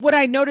What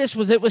I noticed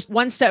was it was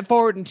one step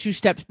forward and two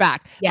steps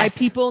back.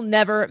 Yes. My people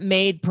never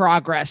made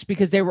progress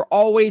because they were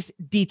always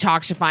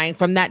detoxifying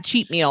from that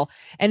cheat meal.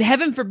 And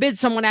heaven forbid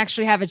someone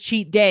actually have a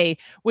cheat day,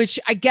 which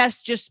I guess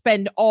just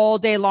spend all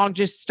day long,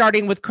 just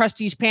starting with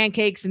Krusty's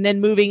pancakes and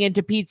then moving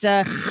into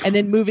pizza and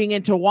then moving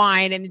into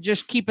wine and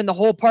just keeping the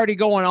whole party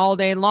going all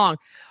day long.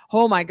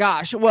 Oh my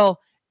gosh. Well,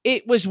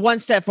 it was one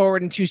step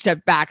forward and two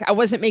steps back. I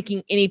wasn't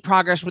making any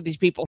progress with these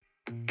people.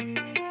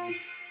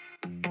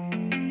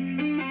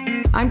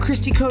 I'm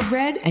Christy Code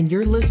Red, and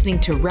you're listening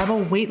to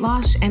Rebel Weight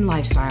Loss and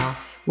Lifestyle,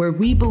 where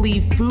we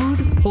believe food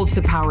holds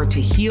the power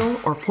to heal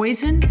or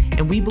poison,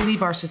 and we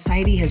believe our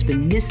society has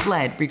been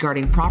misled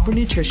regarding proper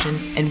nutrition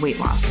and weight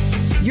loss.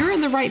 You're in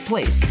the right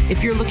place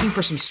if you're looking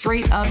for some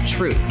straight up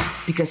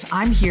truth, because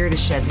I'm here to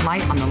shed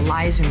light on the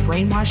lies and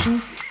brainwashing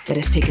that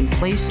has taken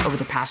place over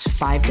the past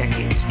 5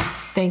 decades.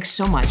 Thanks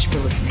so much for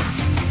listening.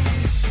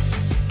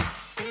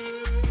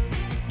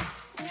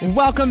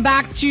 Welcome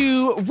back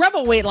to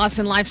Rebel Weight Loss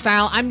and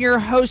Lifestyle. I'm your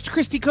host,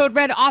 Christy Code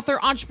Red, author,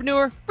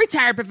 entrepreneur,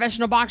 retired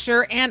professional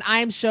boxer, and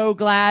I'm so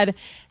glad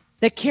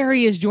that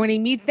Carrie is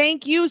joining me.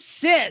 Thank you,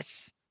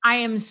 sis. I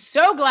am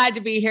so glad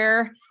to be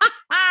here.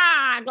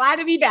 Glad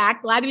to be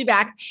back.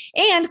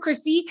 And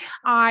Christy,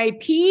 I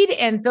peed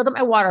and filled up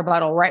my water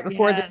bottle right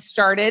before this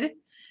started.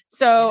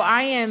 So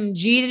I am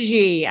G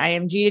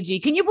to G.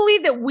 Can you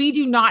believe that we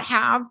do not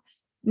have,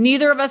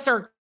 neither of us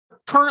are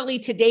currently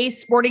today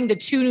sporting the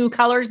 2 new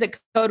colors that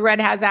Code Red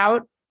has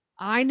out?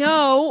 I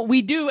know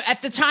we do.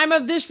 At the time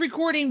of this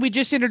recording, we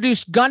just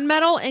introduced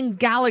Gunmetal and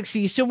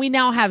Galaxy. So we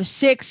now have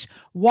 6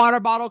 water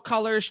bottle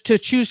colors to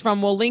choose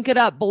from. We'll link it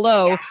up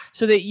below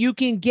so that you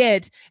can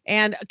get.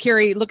 And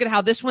Carrie, look at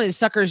how this one is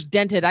sucker's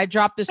dented. I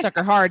dropped this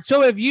sucker hard.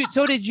 So have you.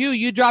 So did you.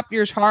 You dropped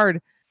yours hard.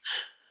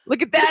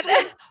 Look at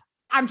that.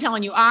 I'm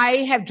telling you,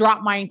 I have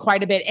dropped mine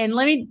quite a bit. And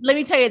let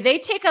me tell you, they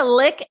take a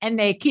lick and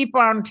they keep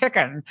on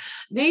ticking.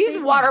 These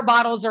water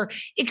bottles are,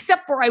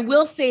 except for I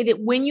will say that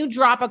when you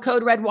drop a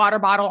Code Red water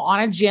bottle on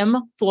a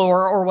gym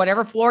floor or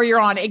whatever floor you're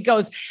on, it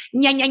goes,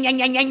 nyang, nyang, nyang,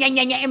 nyang, nyang,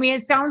 nyang, nyang. I mean,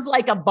 it sounds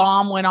like a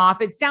bomb went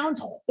off. It sounds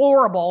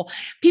horrible.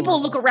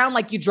 People look around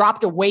like you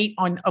dropped a weight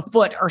on a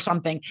foot or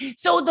something.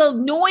 So the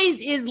noise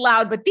is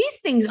loud, but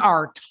these things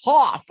are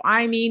tough.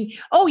 I mean,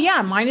 oh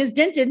yeah, mine is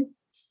dented.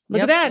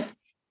 Look at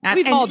that.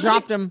 We've all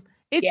dropped them.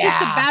 It's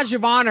just a badge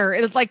of honor.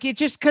 It's like, it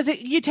just, because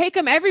you take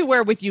them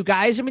everywhere with you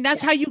guys. I mean,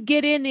 that's how you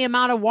get in the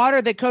amount of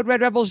water that Code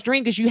Red Rebels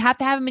drink, is you have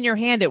to have them in your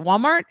hand at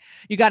Walmart.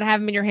 You got to have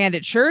them in your hand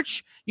at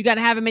church. You got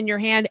to have them in your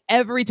hand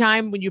every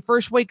time when you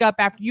first wake up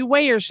after you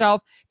weigh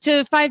yourself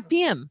to 5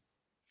 p.m.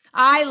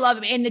 I love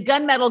them. And the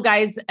Gunmetal,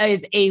 guys,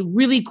 is a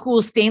really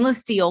cool stainless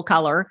steel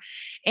color.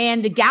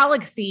 And the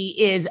Galaxy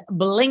is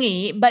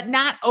blingy, but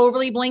not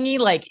overly blingy.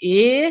 Like,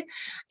 it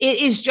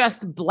is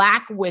just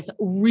black with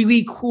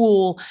really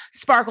cool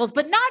sparkles,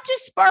 but not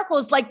just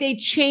sparkles. Like, they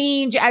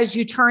change as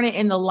you turn it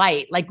in the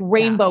light, like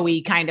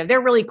rainbowy kind of. They're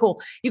really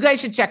cool. You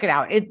guys should check it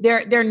out.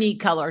 They're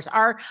neat colors.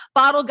 Our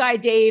bottle guy,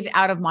 Dave,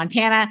 out of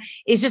Montana,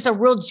 is just a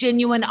real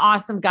genuine,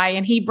 awesome guy.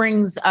 And he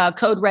brings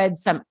Code Red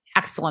some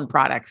excellent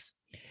products.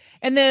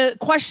 And the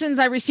questions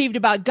I received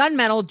about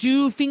Gunmetal,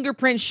 do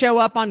fingerprints show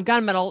up on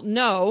Gunmetal?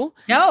 No.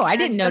 I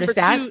didn't notice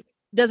that. 2,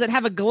 does it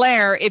have a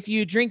glare if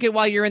you drink it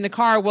while you're in the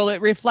car? Will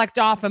it reflect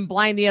off and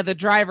blind the other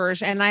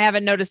drivers? And I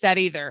haven't noticed that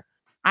either.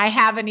 I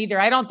haven't either.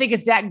 I don't think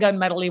it's that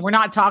gunmetal-y. We're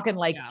not talking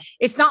like,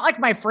 it's not like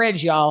my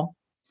fridge, y'all.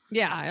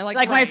 Yeah. I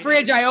like my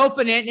fridge. I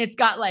open it and it's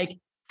got like,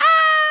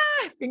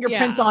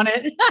 fingerprints on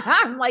it.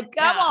 I'm like,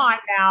 come on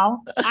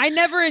now. I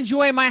never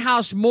enjoy my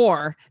house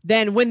more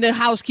than when the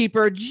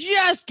housekeeper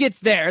just gets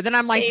there. Then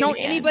I'm like, don't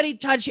anybody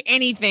touch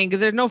anything, because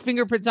there's no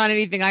fingerprints on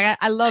anything.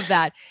 I love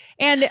that.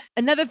 And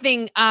another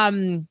thing,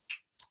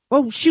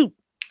 oh shoot.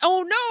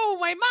 Oh no,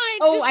 my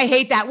mind. I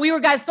hate that. We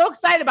were so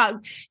excited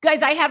about,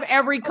 guys, I have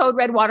every Code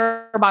Red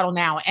water bottle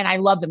now and I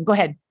love them. Go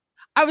ahead.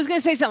 I was going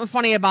to say something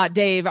funny about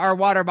Dave, our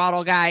water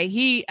bottle guy.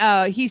 He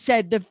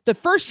said the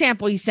first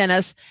sample he sent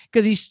us,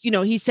 because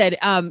he said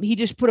he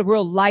just put a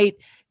real light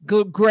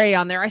gray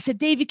on there. I said,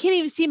 Dave, you can't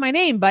even see my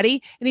name,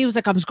 buddy. And he was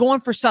like, I was going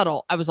for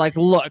subtle. I was like,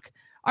 look,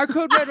 our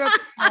Code Red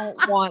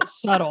don't want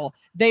subtle.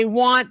 They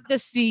want to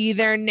see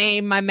their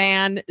name, my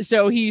man.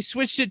 So he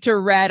switched it to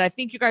red. I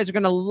think you guys are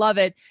going to love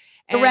it.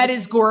 The red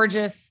is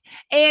gorgeous.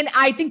 And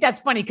I think that's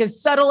funny because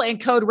subtle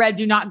and Code Red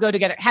do not go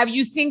together. Have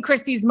you seen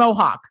Christy's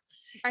mohawk?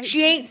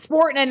 She ain't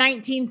sporting a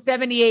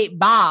 1978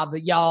 bob,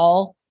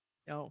 y'all.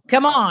 No.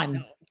 Come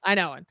on. I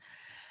know it.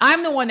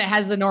 I'm the one that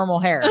has the normal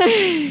hair. Today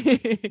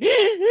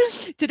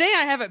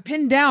I have it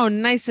pinned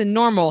down nice and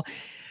normal.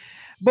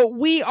 But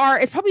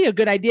it's probably a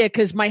good idea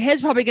because my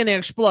head's probably going to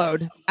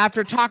explode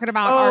after talking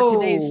about our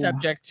today's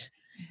subject.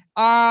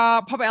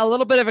 Probably a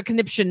little bit of a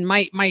conniption.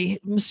 My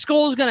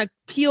skull's going to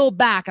peel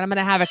back and I'm going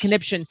to have a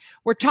conniption.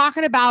 We're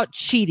talking about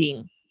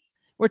cheating.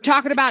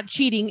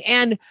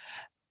 And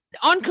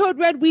on Code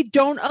Red, we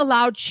don't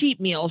allow cheat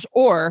meals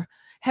or,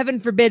 heaven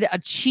forbid, a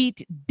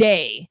cheat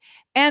day.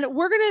 And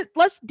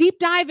let's deep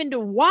dive into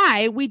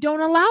why we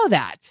don't allow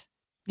that.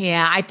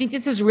 Yeah, I think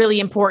this is really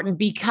important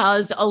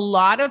because a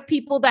lot of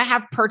people that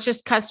have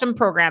purchased custom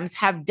programs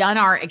have done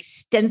our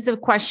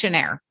extensive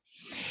questionnaire.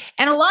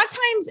 And a lot of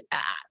times,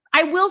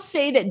 I will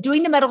say that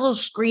doing the medical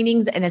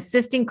screenings and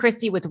assisting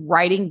Christy with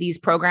writing these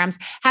programs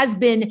has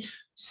been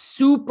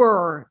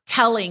super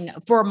telling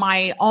for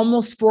my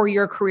almost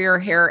 4-year career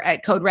here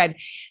at Code Red,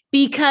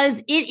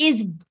 because it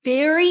is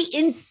very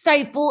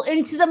insightful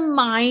into the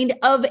mind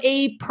of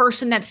a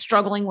person that's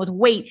struggling with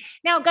weight.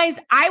 Now, guys,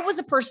 I was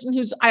a person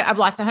I've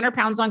lost 100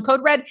 pounds on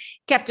Code Red,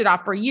 kept it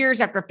off for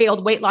years after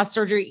failed weight loss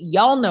surgery.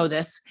 Y'all know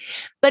this,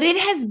 but it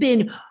has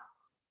been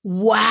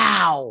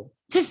wow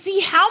to see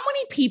how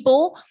many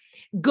people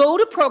go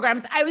to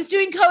programs. I was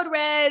doing Code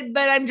Red,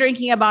 but I'm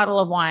drinking a bottle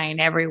of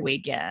wine every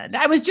weekend.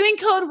 I was doing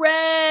Code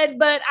Red,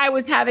 but I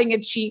was having a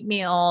cheat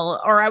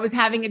meal, or I was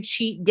having a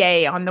cheat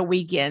day on the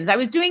weekends. I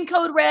was doing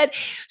Code Red.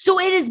 So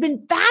it has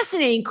been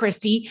fascinating,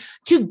 Christy,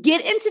 to get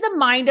into the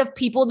mind of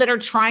people that are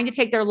trying to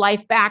take their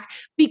life back,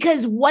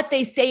 because what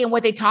they say and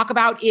what they talk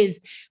about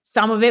is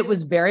some of it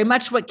was very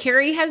much what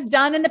Carrie has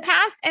done in the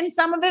past, and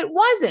some of it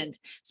wasn't.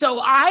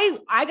 So I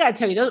got to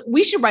tell you,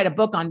 we should write a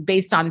book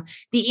based on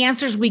the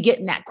answers we get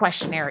in that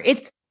questionnaire.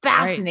 It's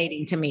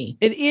fascinating to me.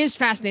 It is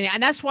fascinating.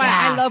 And that's why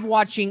I love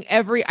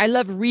I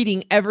love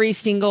reading every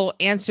single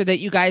answer that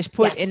you guys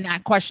put in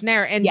that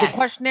questionnaire. And the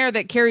questionnaire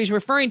that Carrie's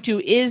referring to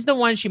is the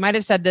one, she might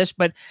have said this,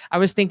 but I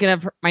was thinking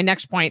of my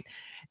next point.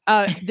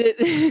 I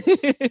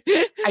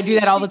do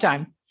that all the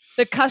time.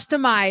 The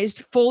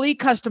fully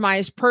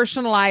customized,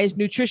 personalized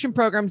nutrition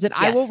programs that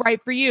I will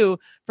write for you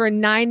for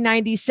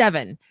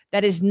 $9.97.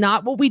 That is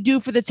not what we do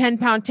for the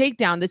 10-pound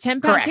takedown. The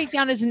 10-pound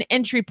takedown is an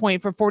entry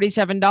point for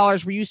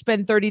 $47 where you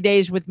spend 30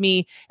 days with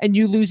me and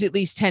you lose at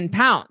least 10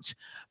 pounds.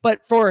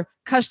 But for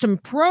custom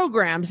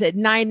programs at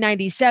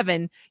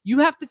 $9.97, you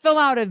have to fill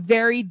out a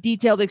very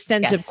detailed,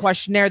 extensive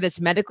questionnaire that's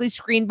medically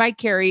screened by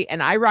Carrie,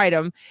 and I write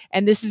them.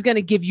 And this is going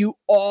to give you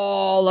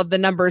all of the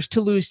numbers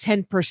to lose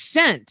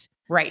 10%.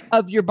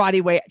 Of your body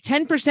weight.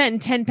 10%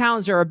 and 10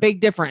 pounds are a big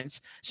difference.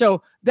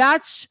 So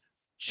that's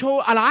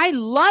and I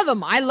love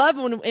them. I love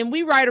them. And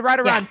we write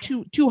around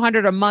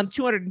 200 a month,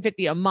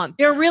 250 a month.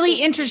 They're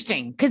really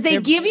interesting because they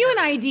give you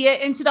an idea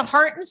into the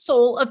heart and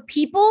soul of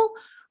people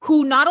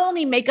who not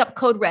only make up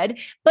Code Red,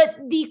 but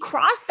the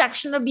cross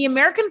section of the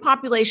American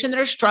population that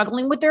are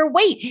struggling with their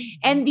weight.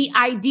 And the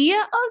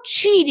idea of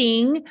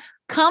cheating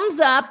comes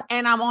up,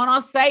 and I'm going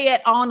to say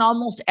it on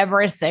almost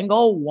every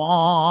single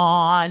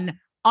one.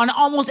 On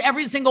almost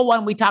every single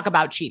one, we talk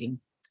about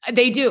cheating.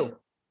 They do.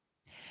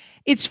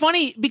 It's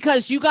funny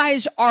because you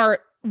guys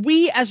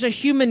we as a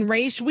human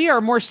race, we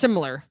are more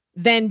similar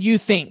than you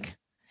think.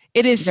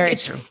 It is very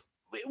true.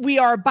 We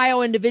are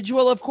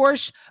bio-individual, of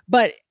course,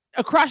 but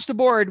across the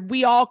board,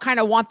 we all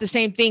kind of want the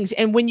same things.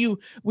 And when you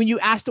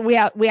ask we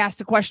asked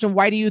the question,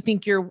 why do you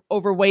think you're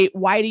overweight?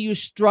 Why do you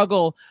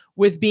struggle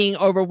with being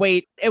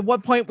overweight? At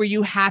what point were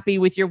you happy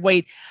with your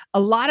weight?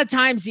 A lot of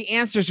times the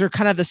answers are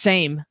kind of the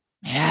same.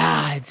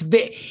 Yeah,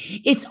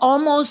 it's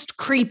almost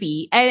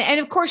creepy.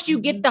 And of course you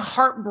get the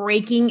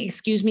heartbreaking,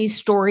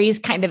 stories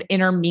kind of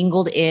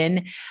intermingled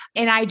in.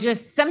 And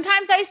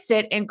sometimes I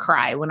sit and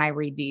cry when I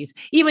read these,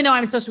 even though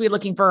I'm supposed to be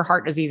looking for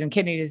heart disease and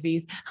kidney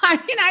disease. I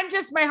mean,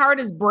 my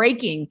heart is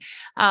breaking,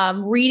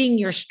 reading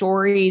your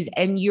stories,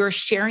 and you're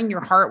sharing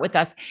your heart with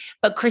us.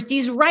 But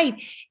Christy's right.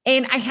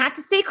 And I have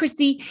to say,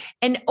 Christy,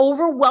 an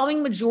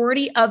overwhelming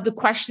majority of the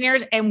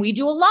questionnaires, and we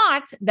do a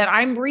lot that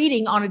I'm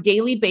reading on a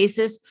daily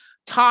basis,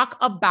 talk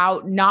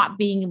about not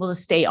being able to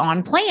stay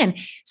on plan.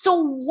 So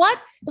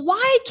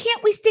why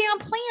can't we stay on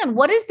plan?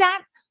 What is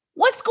that?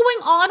 What's going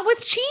on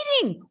with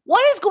cheating?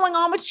 What is going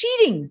on with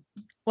cheating?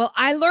 Well,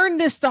 I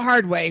learned this the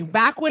hard way.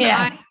 Back when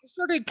I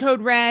started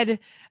Code Red,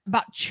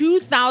 about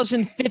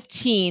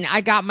 2015,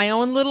 I got my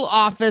own little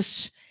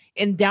office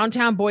in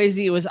downtown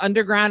Boise. It was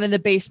underground in the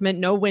basement,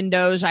 no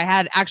windows. I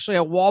had actually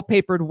a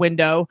wallpapered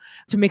window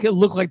to make it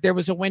look like there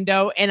was a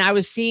window. And I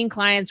was seeing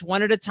clients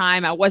one at a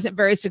time. I wasn't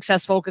very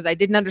successful because I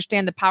didn't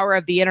understand the power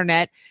of the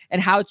internet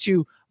and how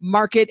to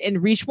market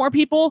and reach more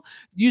people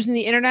using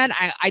the internet.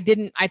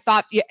 I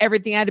thought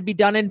everything had to be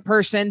done in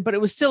person, but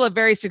it was still a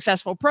very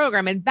successful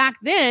program. And back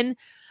then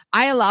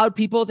I allowed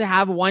people to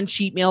have one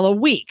cheat meal a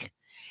week.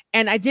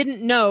 And I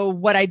didn't know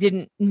what I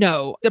didn't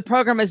know. The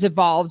program has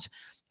evolved.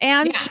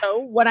 And so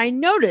what I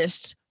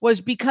noticed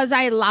was because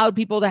I allowed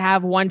people to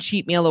have one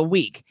cheat meal a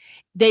week,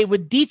 they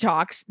would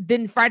detox.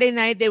 Then Friday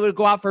night, they would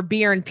go out for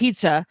beer and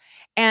pizza,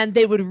 and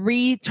they would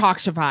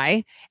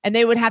retoxify, and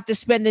they would have to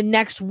spend the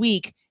next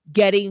week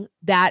getting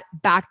that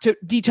back to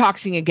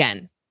detoxing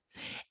again.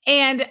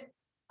 And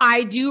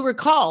I do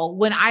recall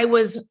when I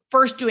was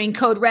first doing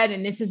Code Red,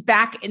 and this is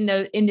back in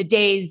the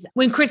days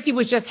when Christy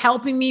was just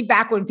helping me,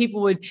 back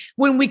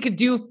when we could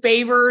do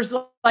favors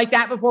like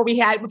that before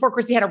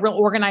Christy had a real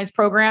organized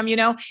program,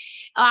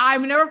 I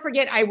will never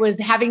forget, I was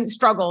having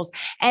struggles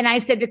and I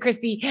said to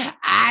Christy,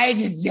 I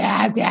just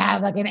have to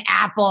have like an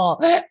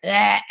apple.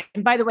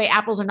 And by the way,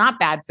 apples are not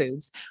bad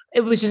foods.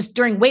 It was just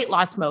during weight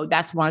loss mode.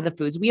 That's one of the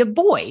foods we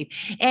avoid.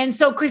 And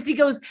so Christy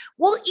goes,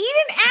 well, eat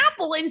an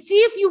apple and see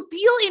if you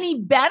feel any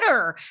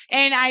better.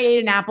 And I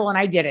ate an apple and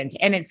I didn't,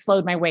 and it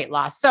slowed my weight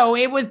loss. So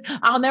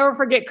I'll never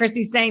forget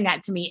Christy saying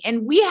that to me.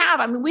 And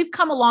we've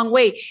come a long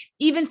way,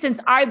 even since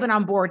I've been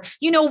on board.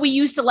 We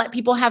used to let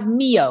people have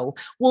Mio.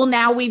 Well,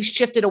 now we've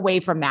shifted away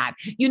from that.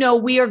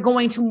 We are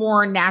going to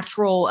more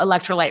natural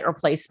electrolyte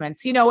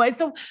replacements,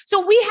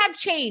 so we have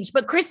changed,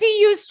 but Christy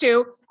used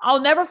to, I'll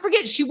never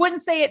forget, she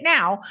wouldn't say it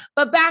now,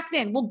 but back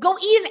then, well, go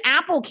eat an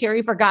apple,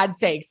 Carrie, for God's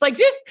sakes. Like,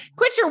 just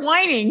quit your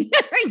whining,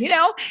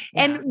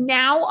 And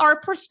now our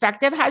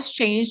perspective has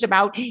changed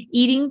about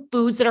eating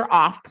foods that are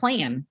off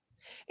plan.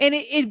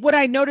 And what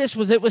I noticed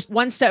was it was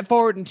one step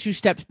forward and two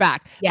steps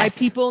back. Yes.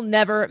 My people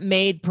never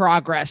made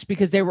progress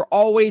because they were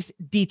always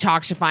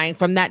detoxifying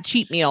from that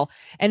cheat meal.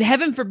 And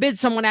heaven forbid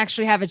someone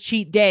actually have a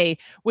cheat day,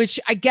 which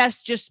I guess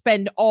just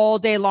spend all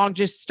day long,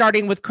 just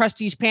starting with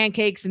Krusty's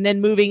pancakes and then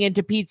moving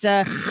into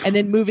pizza and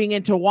then moving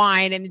into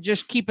wine and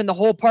just keeping the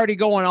whole party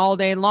going all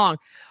day long.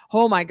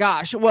 Oh my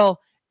gosh. Well,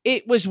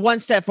 it was one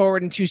step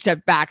forward and two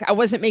steps back. I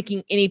wasn't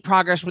making any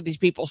progress with these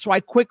people. So I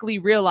quickly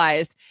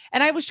realized,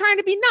 and I was trying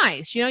to be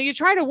nice. You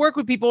try to work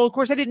with people. Of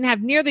course, I didn't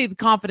have nearly the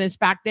confidence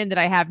back then that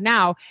I have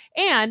now.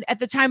 And at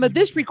the time of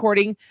this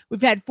recording,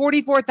 we've had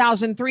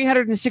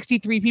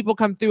 44,363 people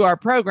come through our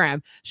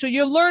program. So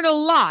you learn a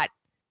lot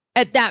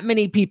at that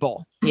many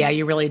people. Yeah,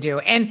 you really do.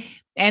 And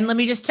let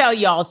me just tell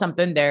y'all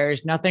something.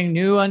 There's nothing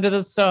new under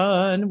the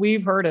sun.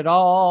 We've heard it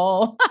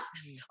all.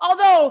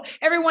 Although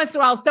every once in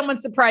a while, someone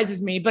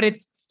surprises me, but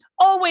it's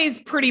always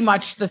pretty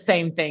much the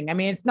same thing. I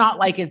mean, it's not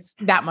like it's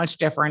that much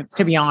different,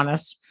 to be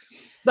honest.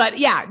 But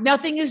yeah,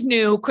 nothing is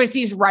new.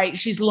 Christy's right.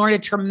 She's learned a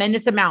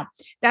tremendous amount.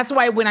 That's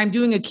why when I'm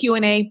doing a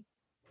Q&A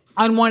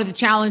on one of the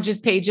challenges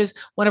pages,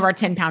 one of our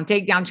 10-pound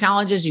takedown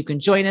challenges, you can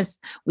join us.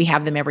 We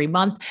have them every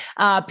month.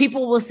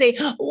 People will say,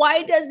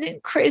 why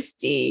doesn't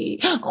Christy?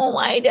 I'm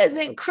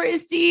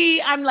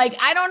like,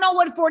 I don't know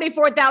what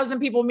 44,000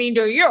 people mean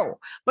to you,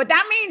 but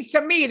that means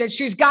to me that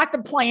she's got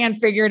the plan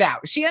figured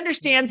out. She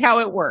understands how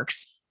it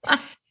works.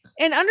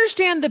 And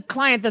understand the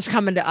client that's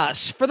coming to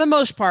us. For the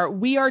most part,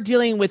 we are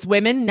dealing with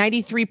women.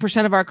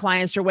 93% of our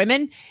clients are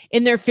women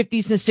in their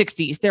 50s and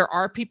 60s. There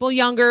are people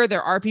younger,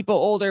 there are people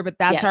older, but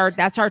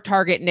that's our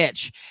target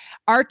niche.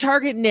 Our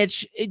target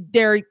niche,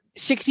 they're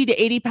 60 to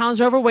 80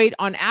 pounds overweight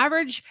on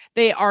average.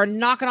 They are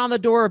knocking on the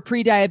door of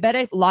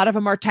pre-diabetic. A lot of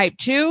them are type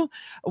 2.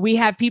 We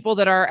have people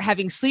that are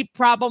having sleep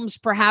problems.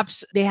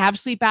 Perhaps they have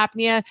sleep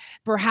apnea.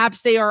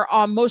 Perhaps they are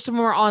on, most of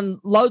them are on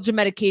loads of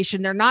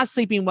medication. They're not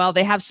sleeping well.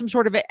 They have some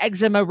sort of an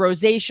eczema,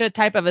 rosacea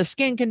type of a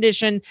skin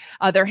condition.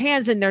 Their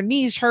hands and their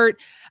knees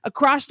hurt.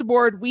 Across the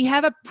board, we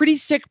have a pretty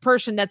sick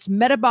person that's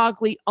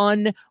metabolically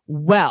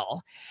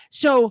unwell.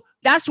 So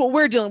that's what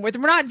we're dealing with.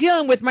 We're not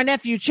dealing with my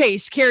nephew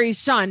Chase, Carrie's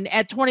son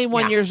at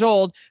 21 years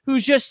old,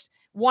 who's just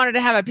wanted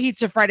to have a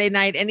pizza Friday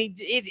night. And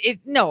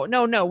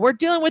no. We're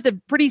dealing with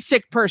a pretty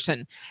sick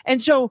person.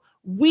 And so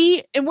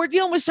we're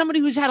dealing with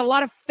somebody who's had a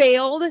lot of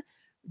failed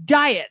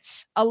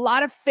diets, a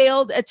lot of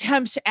failed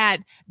attempts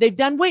they've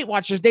done Weight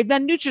Watchers, they've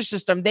done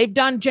Nutrisystem, they've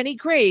done Jenny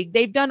Craig,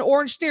 they've done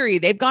Orange Theory,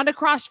 they've gone to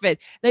CrossFit,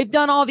 they've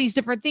done all these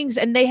different things,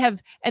 and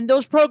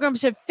those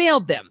programs have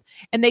failed them.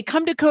 And they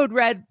come to Code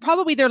Red,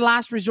 probably their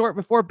last resort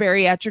before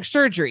bariatric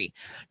surgery.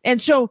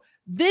 And so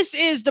this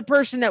is the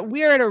person that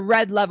we're at a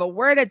red level.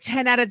 We're at a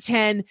 10 out of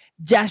 10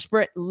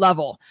 desperate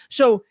level.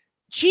 So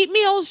cheat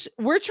meals,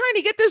 we're trying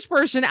to get this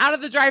person out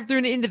of the drive-thru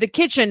and into the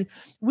kitchen.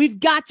 We've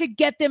got to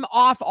get them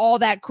off all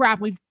that crap.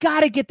 We've got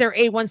to get their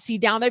A1C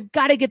down. They've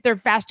got to get their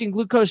fasting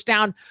glucose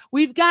down.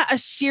 We've got a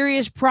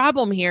serious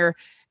problem here.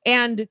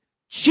 And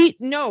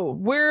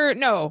we're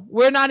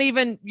not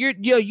even,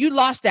 you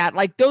lost that.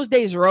 Like, those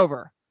days are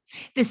over.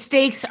 The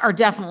stakes are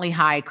definitely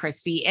high,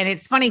 Christy. And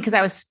it's funny because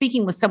I was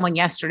speaking with someone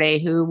yesterday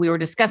who we were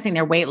discussing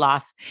their weight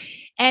loss,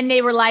 and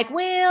they were like,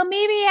 well,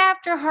 maybe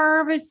after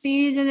harvest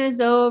season is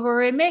over,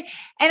 and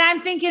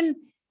I'm thinking,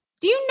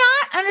 do you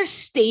not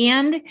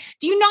understand?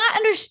 Do you not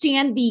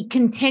understand the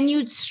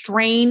continued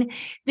strain,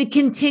 the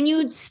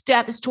continued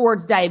steps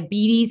towards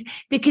diabetes,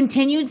 the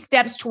continued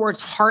steps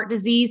towards heart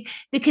disease,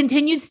 the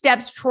continued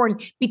steps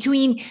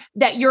between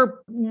that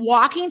you're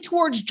walking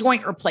towards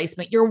joint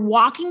replacement, you're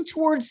walking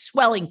towards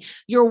swelling,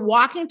 you're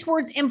walking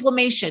towards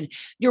inflammation,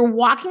 you're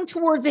walking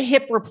towards a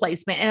hip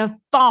replacement and a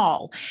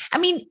fall. I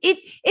mean,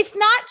 it's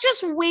not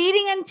just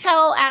waiting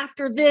until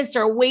after this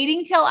or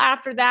waiting till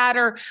after that,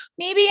 or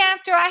maybe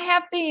after I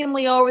have family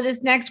over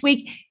this next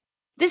week.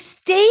 The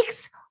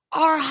stakes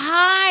are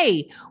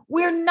high.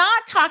 We're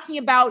not talking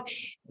about,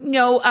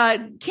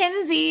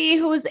 Kinsey,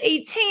 who's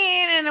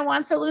 18 and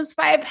wants to lose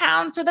 5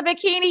 pounds for the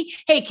bikini.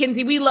 Hey,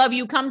 Kinsey, we love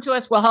you. Come to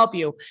us. We'll help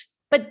you.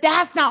 But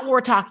that's not what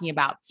we're talking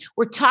about.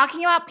 We're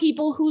talking about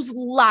people whose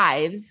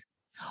lives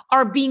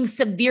are being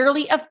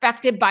severely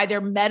affected by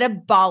their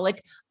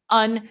metabolic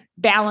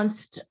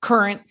unbalanced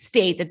current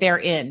state that they're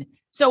in.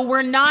 So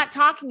we're not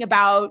talking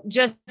about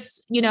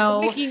just,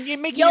 you're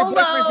making your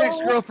boyfriend's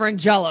ex-girlfriend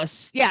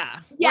jealous.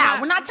 Yeah.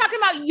 Yeah. We're not talking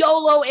about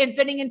YOLO and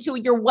fitting into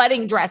your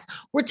wedding dress.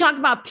 We're talking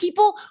about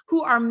people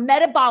who are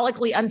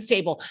metabolically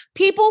unstable,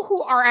 people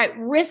who are at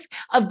risk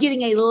of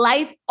getting a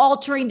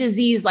life-altering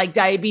disease like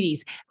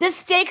diabetes. The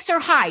stakes are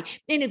high.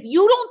 And if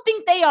you don't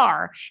think they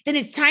are, then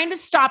it's time to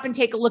stop and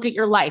take a look at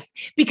your life,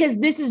 because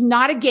this is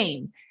not a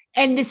game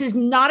and this is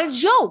not a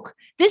joke.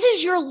 This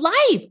is your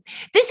life.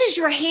 This is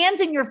your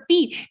hands and your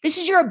feet. This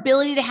is your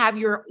ability to have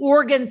your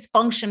organs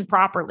function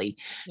properly.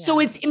 Yeah. So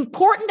it's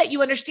important that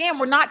you understand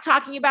we're not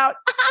talking about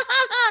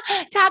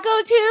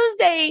Taco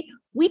Tuesday.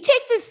 We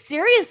take this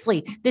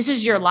seriously. This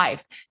is your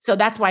life. So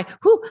that's why,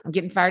 I'm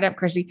getting fired up,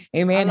 Christy.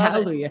 Amen.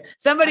 Hallelujah.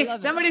 Somebody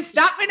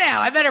stop me now.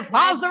 I better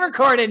pause the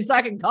recording so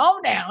I can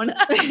calm down.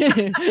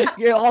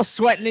 You're all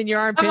sweating in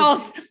your armpits. I'm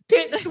all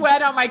pit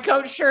sweat on my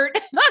coat shirt.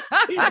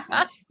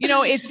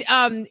 It's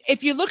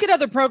if you look at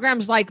other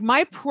programs, like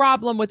my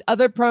problem with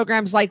other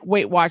programs like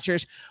Weight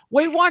Watchers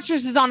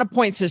is on a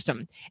point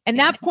system, and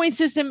that point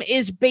system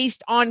is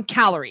based on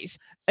calories.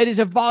 It is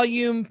a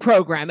volume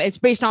program. It's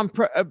based on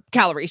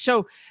calories.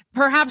 So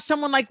perhaps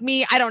someone like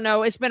me, I don't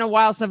know, it's been a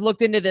while since I've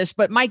looked into this,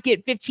 but might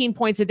get 15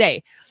 points a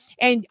day.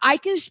 And I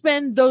can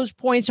spend those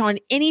points on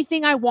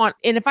anything I want.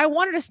 And if I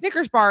wanted a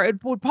Snickers bar,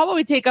 it would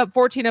probably take up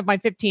 14 of my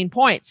 15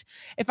 points.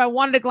 If I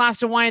wanted a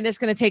glass of wine, that's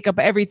going to take up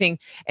everything.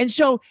 And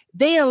so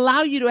they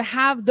allow you to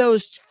have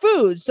those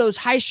foods, those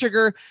high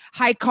sugar,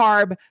 high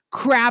carb,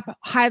 crap,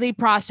 highly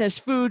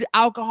processed food,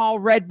 alcohol,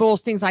 Red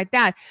Bulls, things like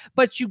that.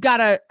 But you've got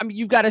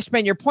to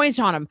spend your points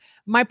on them.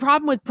 My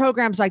problem with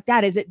programs like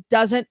that is it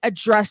doesn't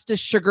address the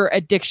sugar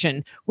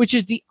addiction, which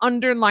is the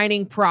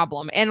underlining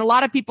problem. And a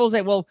lot of people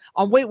say, well,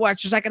 on Weight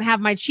Watchers, I can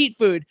have my cheat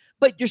food,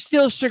 but you're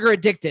still sugar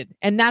addicted.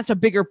 And that's a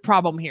bigger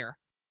problem here.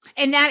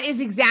 And that is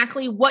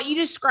exactly what you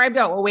described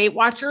out what Weight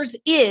Watchers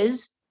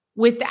is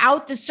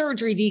without the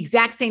surgery, the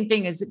exact same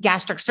thing as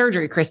gastric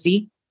surgery,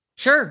 Christy.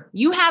 Sure.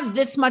 You have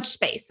this much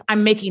space.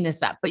 I'm making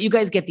this up, but you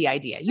guys get the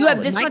idea. You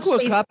have this much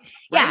space. Cup,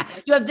 right?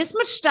 Yeah. You have this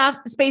much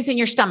space in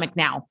your stomach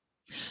now.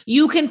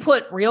 You can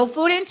put real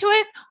food into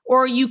it,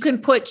 or you can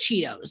put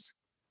Cheetos.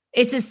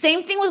 It's the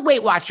same thing with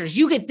Weight Watchers.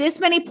 You get this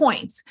many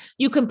points.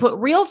 You can put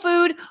real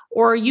food,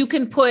 or you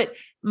can put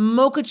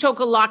mocha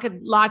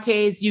chocolate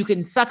lattes. You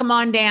can suck them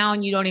on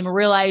down. You don't even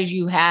realize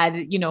you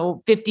had,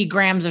 50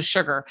 grams of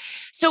sugar.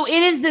 So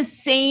it is the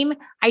same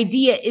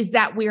idea, is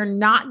that we're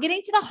not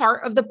getting to the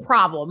heart of the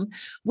problem,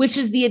 which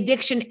is the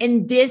addiction.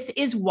 And this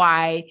is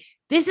why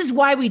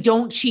we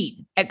don't cheat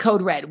at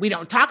Code Red. We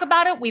don't talk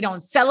about it. We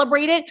don't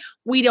celebrate it.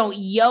 We don't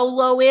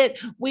YOLO it.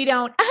 We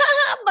don't,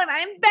 but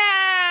I'm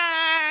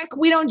back.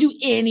 We don't do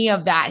any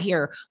of that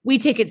here. We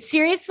take it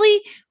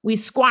seriously. We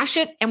squash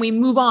it and we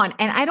move on.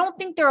 And I don't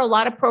think there are a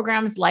lot of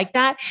programs like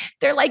that.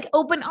 They're like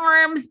open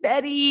arms,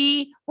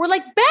 Betty. We're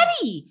like,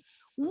 Betty,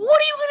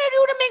 what are you going to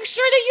do to make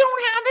sure that you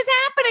don't have this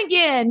happen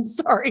again?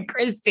 Sorry,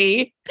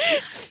 Christy.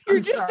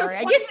 I'm sorry.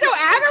 I get so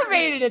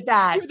aggravated at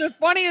that. You're the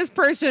funniest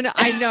person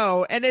I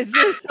know. And it's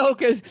just so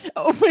because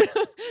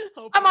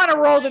I'm on a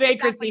roll today,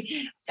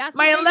 Christy.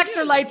 My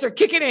electrolytes are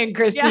kicking in,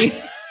 Christy.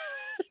 Yeah.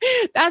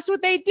 That's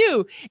what they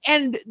do.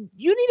 And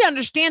you need to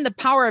understand the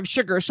power of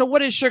sugar. So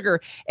what is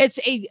sugar? It's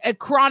a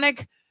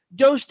chronic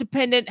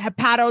dose-dependent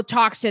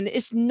hepatotoxin.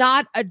 It's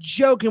not a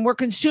joke. And we're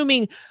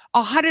consuming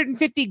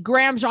 150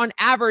 grams on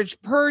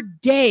average per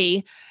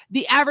day.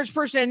 The average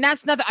person, and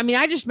that's nothing. I mean,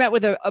 I just met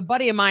with a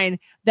buddy of mine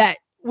that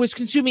was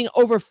consuming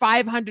over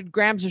 500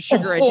 grams of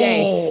sugar a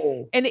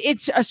day. And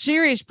it's a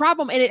serious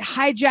problem, and it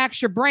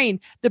hijacks your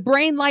brain. The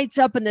brain lights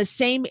up in the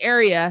same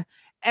area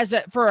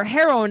for a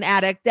heroin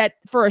addict that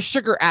for a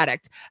sugar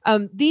addict.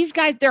 These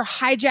guys, they're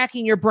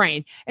hijacking your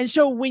brain. And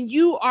so when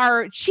you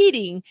are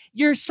cheating,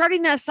 you're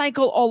starting that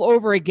cycle all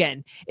over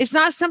again. It's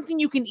not something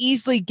you can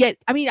easily get.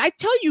 I mean, I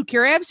tell you,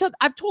 Carrie,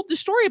 I've told the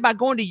story about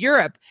going to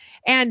Europe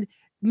and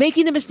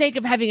making the mistake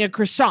of having a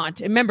croissant.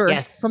 Remember,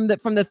 from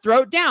the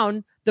throat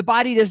down, the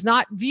body does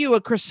not view a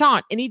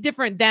croissant any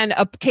different than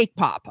a cake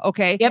pop.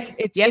 Okay.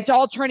 It's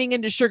all turning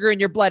into sugar in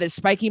your blood. It's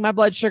spiking my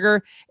blood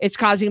sugar. It's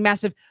causing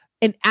massive.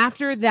 And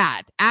after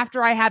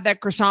I had that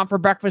croissant for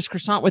breakfast,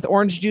 croissant with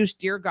orange juice,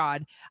 dear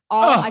God,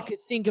 all I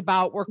could think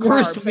about were carbs.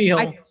 Worst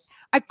meal.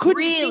 I couldn't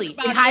really. It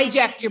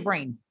hijacked your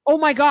brain. Oh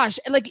my gosh.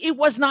 Like it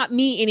was not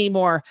me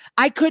anymore.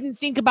 I couldn't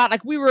think about,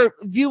 like we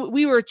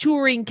were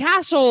touring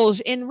castles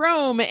in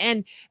Rome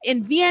and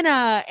in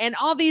Vienna and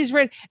all these,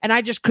 and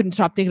I just couldn't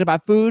stop thinking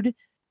about food.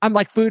 I'm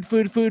like, food.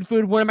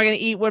 What am I going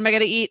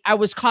to eat? I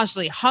was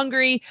constantly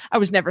hungry. I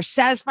was never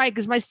satisfied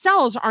because my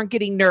cells aren't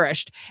getting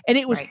nourished. And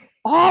it was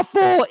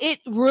awful. It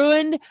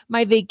ruined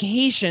my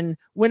vacation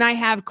when I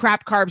have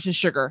crap carbs and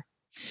sugar.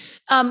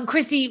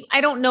 Christy,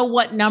 I don't know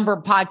what number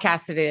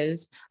podcast it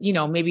is.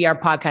 Maybe our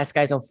podcast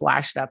guys will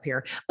flash it up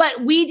here,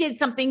 but we did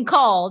something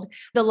called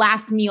the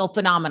last meal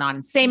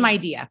phenomenon. Same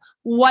idea.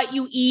 What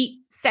you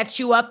eat sets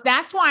you up.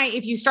 That's why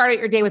if you start out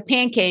your day with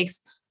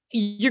pancakes,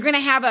 you're going to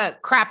have a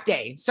crap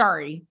day.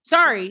 Sorry,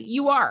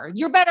 you are.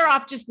 You're better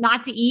off just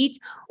not to eat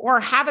or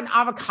have an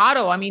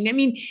avocado. I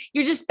mean,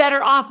 you're just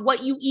better off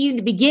what you eat in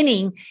the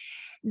beginning.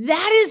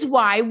 That is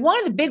why one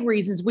of the big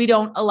reasons we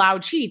don't allow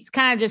cheats,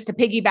 kind of just to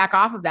piggyback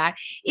off of that,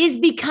 is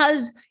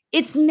because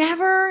it's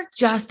never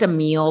just a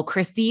meal,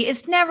 Christy.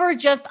 It's never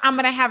just, I'm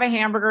going to have a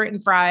hamburger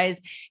and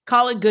fries,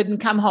 call it good and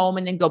come home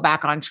and then go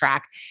back on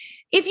track.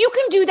 If you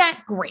can do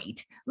that,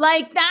 great.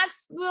 Like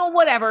that's,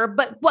 whatever.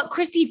 But what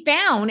Christy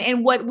found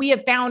and what we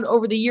have found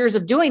over the years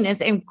of doing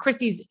this and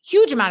Christy's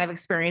huge amount of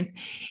experience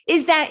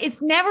is that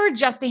it's never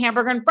just a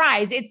hamburger and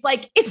fries. It's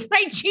like, it's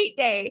my cheat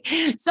day.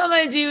 So I'm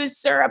going to do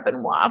syrup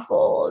and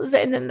waffles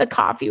and then the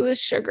coffee with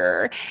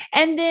sugar.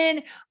 And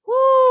then,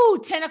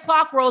 10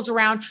 o'clock rolls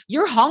around.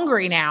 You're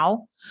hungry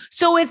now.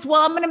 So it's,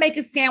 I'm going to make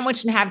a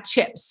sandwich and have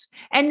chips.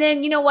 And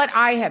then, you know what?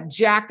 I have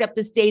jacked up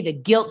this day. The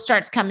guilt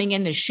starts coming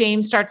in. The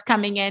shame starts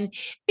coming in.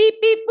 Beep,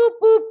 beep,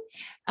 boop,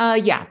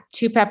 boop.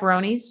 2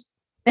 pepperonis.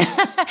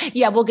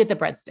 Yeah, we'll get the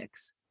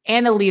breadsticks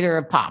and a liter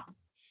of pop.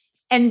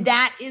 And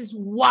that is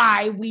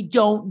why we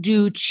don't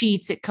do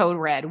cheats at Code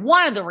Red.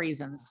 One of the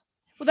reasons.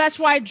 Well, that's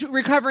why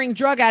recovering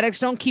drug addicts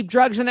don't keep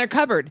drugs in their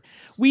cupboard.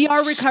 We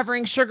are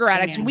recovering sugar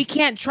addicts. And we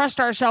can't trust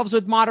ourselves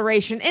with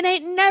moderation. It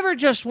ain't never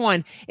just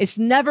one. It's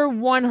never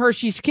one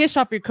Hershey's Kiss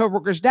off your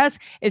coworker's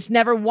desk. It's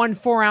never one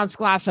 4-ounce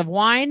glass of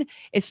wine.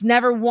 It's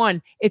never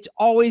one. It's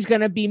always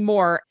going to be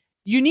more.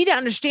 You need to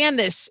understand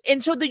this.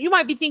 And so that you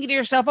might be thinking to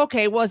yourself,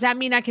 okay, well, does that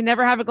mean I can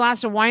never have a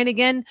glass of wine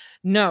again?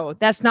 No,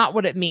 that's not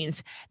what it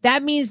means.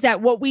 That means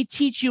that what we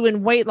teach you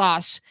in weight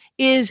loss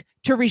is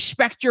to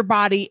respect your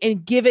body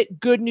and give it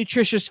good,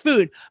 nutritious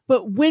food.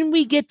 But when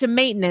we get to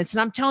maintenance,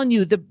 and I'm telling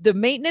you, the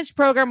maintenance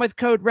program with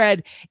Code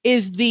Red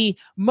is the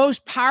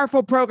most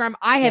powerful program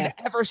I have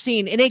ever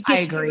seen. And it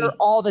gets better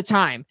all the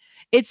time.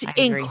 It's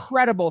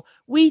incredible.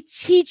 We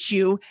teach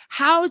you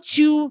how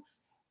to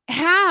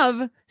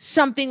have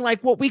something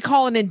like what we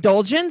call an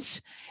indulgence.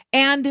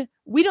 And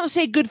we don't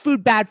say good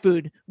food, bad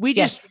food. We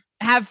just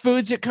have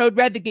foods at Code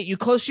Red that get you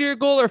closer to your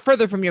goal or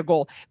further from your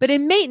goal. But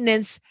in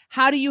maintenance,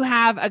 how do you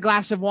have a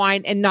glass of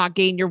wine and not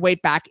gain your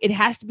weight back? It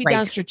has to be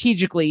done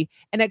strategically.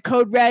 And at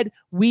Code Red,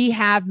 we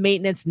have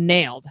maintenance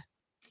nailed.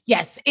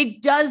 Yes,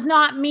 it does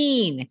not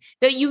mean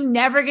that you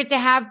never get to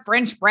have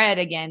French bread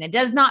again. It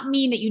does not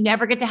mean that you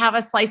never get to have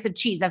a slice of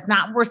cheese. That's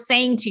not what we're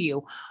saying to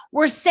you.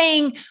 We're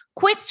saying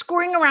quit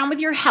screwing around with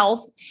your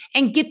health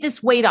and get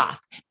this weight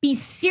off. Be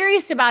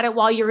serious about it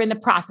while you're in the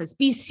process.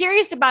 Be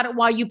serious about it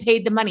while you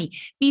paid the money.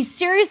 Be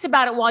serious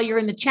about it while you're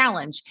in the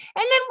challenge.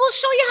 And then we'll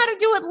show you how to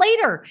do it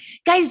later.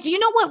 Guys, do you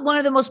know what one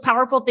of the most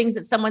powerful things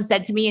that someone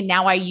said to me and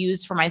now I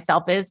use for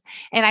myself is,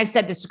 and I've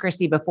said this to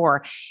Christy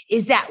before,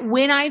 is that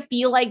when I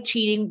feel like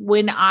cheating,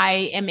 when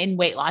I am in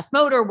weight loss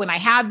mode or when I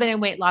have been in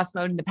weight loss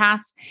mode in the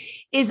past,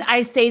 is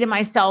I say to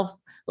myself,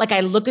 like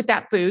I look at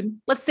that food,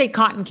 let's say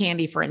cotton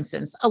candy, for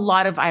instance,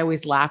 I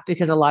always laugh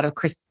because a lot of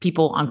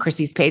people on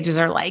Chrissy's pages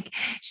are like,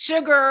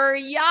 sugar,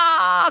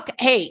 yuck.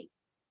 Hey,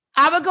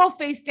 I would go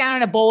face down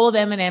in a bowl of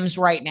M&Ms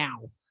right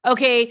now.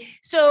 Okay.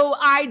 So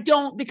I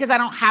don't, because I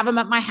don't have them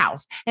at my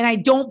house and I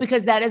don't,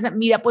 because that doesn't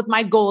meet up with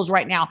my goals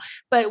right now,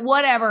 but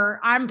whatever.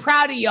 I'm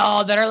proud of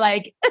y'all that are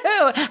like,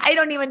 oh, I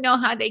don't even know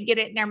how they get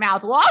it in their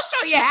mouth. Well, I'll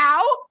show you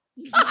how.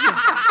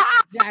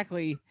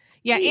 Exactly.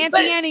 Yeah,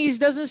 Auntie Annie's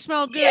doesn't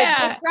smell good.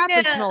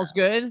 It smells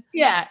good.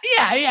 Yeah.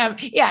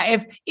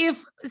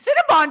 If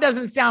Cinnabon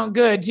doesn't sound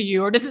good to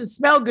you or doesn't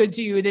smell good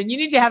to you, then you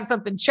need to have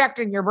something checked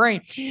in your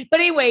brain.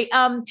 But anyway,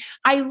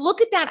 I look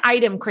at that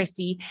item,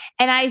 Christy,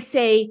 and I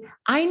say,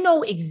 I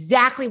know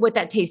exactly what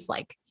that tastes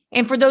like.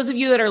 And for those of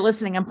you that are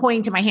listening, I'm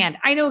pointing to my hand.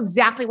 I know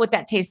exactly what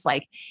that tastes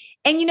like.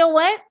 And you know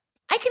what?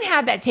 I can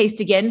have that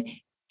taste again.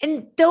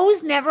 And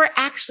those never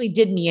actually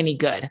did me any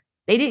good.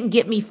 They didn't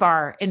get me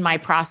far in my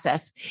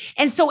process.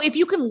 And so if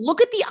you can look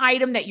at the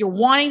item that you're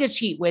wanting to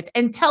cheat with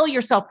and tell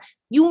yourself,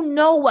 you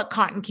know what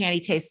cotton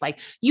candy tastes like.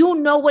 You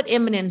know what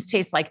M&Ms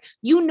taste like.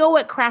 You know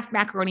what Kraft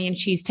macaroni and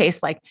cheese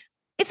tastes like.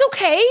 It's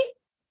okay.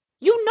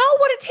 You know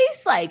what it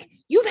tastes like.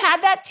 You've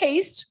had that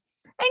taste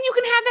and you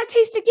can have that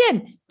taste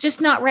again, just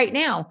not right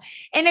now.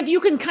 And if you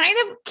can kind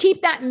of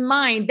keep that in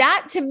mind,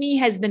 that to me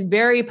has been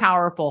very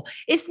powerful.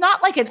 It's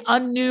not like it's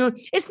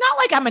not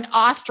like I'm in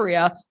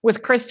Austria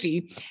with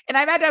Christy and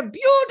I've had a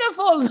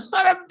beautiful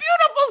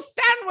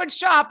sandwich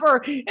shop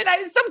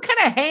and some kind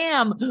of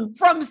ham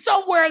from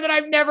somewhere that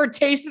I've never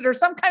tasted or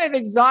some kind of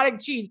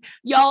exotic cheese.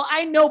 Y'all,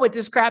 I know what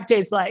this crap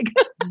tastes like.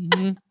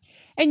 Mm-hmm.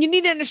 And you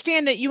need to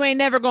understand that you ain't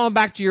never going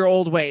back to your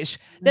old ways,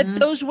 that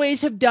those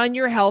ways have done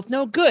your health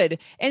no good.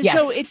 And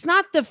so it's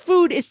not the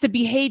food, it's the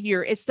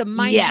behavior, it's the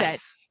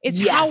mindset.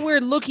 It's how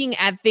we're looking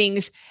at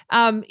things.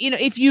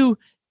 If you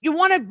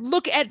want to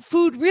look at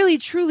food really,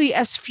 truly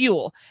as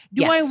fuel.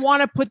 Do I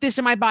want to put this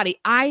in my body?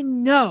 I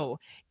know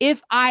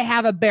if I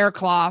have a bear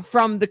claw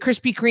from the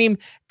Krispy Kreme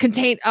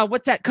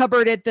what's that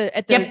cupboard at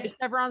the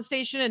Chevron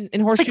station in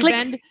Horseshoe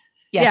Bend?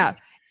 Yes. Yeah.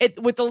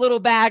 With the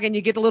little bag and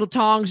you get the little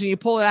tongs and you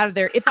pull it out of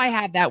there. If I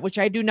have that, which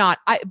I do not,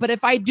 but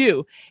if I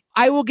do,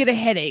 I will get a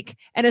headache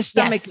and a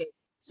stomach ache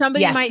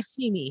Somebody might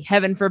see me,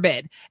 heaven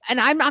forbid, and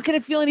I'm not going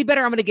to feel any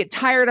better. I'm going to get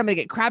tired. I'm going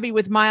to get crabby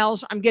with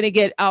miles.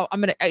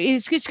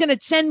 It's just going to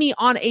send me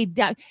on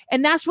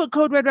and that's what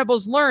Code Red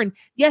Rebels learn.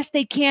 Yes,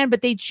 they can,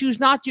 but they choose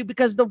not to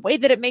because the way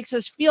that it makes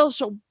us feel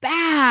so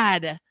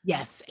bad.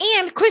 Yes.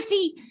 And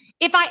Christy,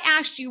 if I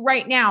asked you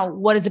right now,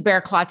 what does a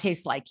bear claw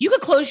taste like? You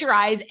could close your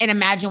eyes and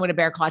imagine what a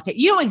bear claw tastes.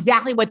 You know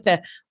exactly what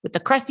the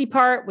crusty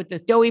part, with the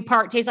doughy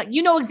part tastes like.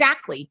 You know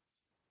exactly.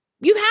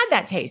 You've had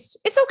that taste.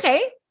 It's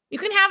okay. You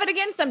can have it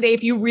again someday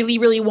if you really,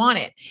 really want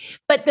it.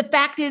 But the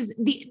fact is,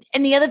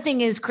 the other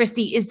thing is,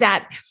 Christy, is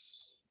that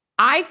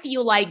I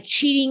feel like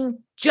cheating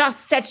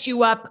just sets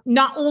you up,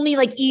 not only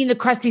like eating the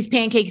Krusty's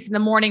pancakes in the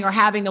morning or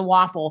having the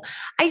waffle.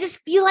 I just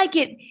feel like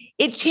it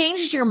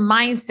changes your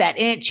mindset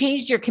and it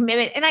changed your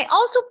commitment. And I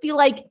also feel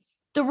like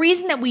the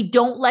reason that we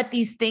don't let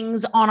these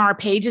things on our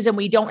pages and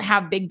we don't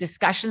have big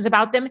discussions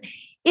about them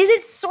is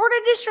it's sort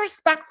of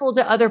disrespectful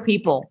to other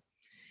people.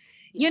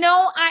 You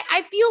know,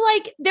 I feel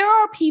like there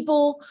are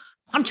people,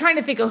 I'm trying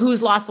to think of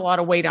who's lost a lot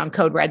of weight on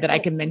Code Red that I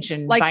can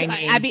mention by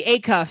name. Abby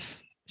Acuff.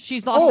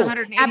 She's lost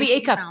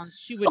 180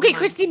 pounds. Okay,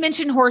 Christy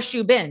mentioned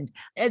Horseshoe Bend.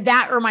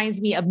 That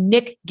reminds me of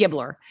Nick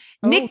Gibbler.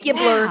 Nick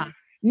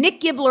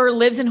Gibbler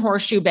lives in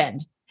Horseshoe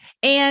Bend.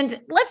 And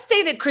let's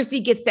say that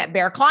Christy gets that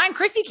bear claw, and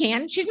Christy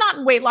can. She's not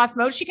in weight loss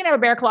mode. She can have a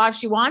bear claw if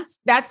she wants.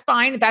 That's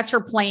fine. If that's her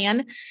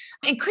plan.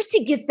 And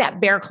Christy gets that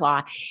bear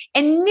claw,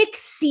 and Nick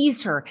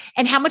sees her.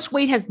 And how much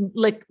weight has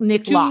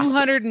Nick lost?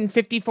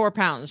 254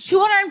 pounds.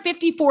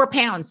 254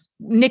 pounds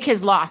Nick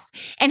has lost.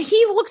 And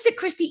he looks at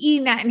Christy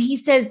eating that, and he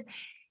says,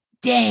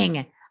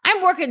 dang,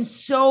 I'm working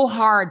so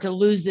hard to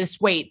lose this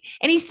weight.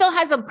 And he still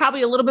has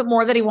probably a little bit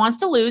more that he wants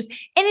to lose.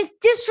 And it's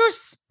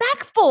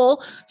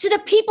disrespectful to the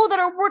people that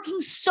are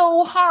working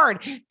so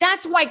hard.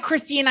 That's why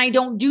Christy and I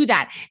don't do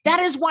that. That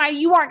is why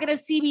you aren't going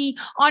to see me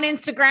on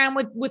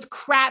Instagram with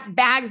crap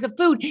bags of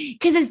food,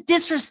 because it's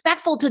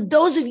disrespectful to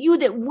those of you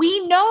that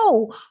we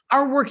know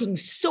are working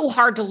so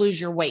hard to lose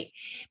your weight.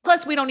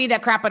 Plus, we don't need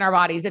that crap in our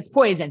bodies. It's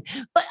poison.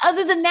 But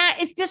other than that,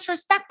 it's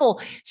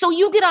disrespectful. So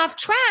you get off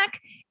track.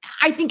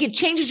 I think it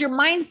changes your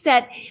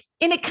mindset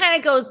and it kind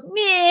of goes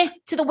meh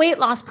to the weight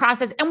loss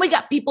process. And we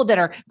got people that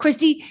are,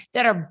 Christy,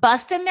 that are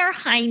busting their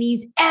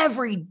heinies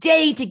every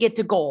day to get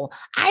to goal.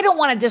 I don't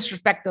want to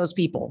disrespect those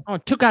people. Oh,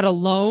 took out a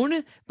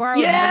loan,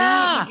 borrowed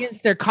money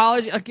against their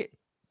college. Okay.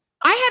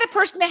 I had a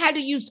person that had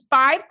to use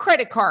 5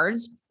 credit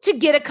cards to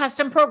get a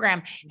custom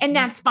program. And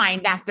that's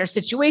fine. That's their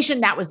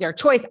situation. That was their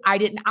choice. I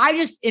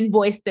just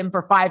invoiced them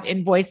for 5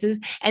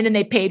 invoices and then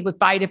they paid with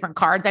 5 different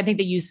cards. I think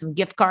they used some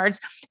gift cards.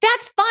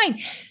 That's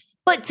fine.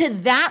 But to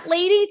that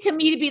lady, to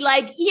me to be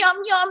like, yum,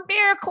 yum,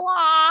 bear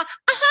claw,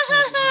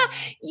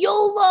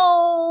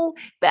 YOLO,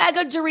 bag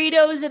of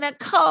Doritos and a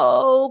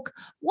Coke.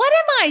 What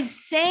am I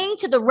saying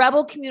to the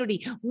Rebel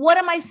community? What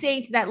am I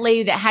saying to that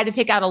lady that had to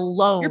take out a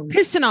loan? You're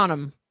pissing on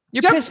them.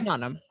 You're pissing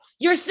on them.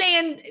 You're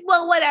saying,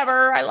 well,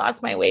 whatever. I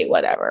lost my weight,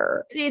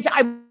 whatever.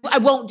 I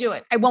won't do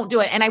it. I won't do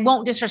it. And I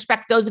won't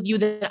disrespect those of you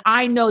that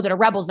I know that are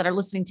rebels that are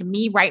listening to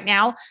me right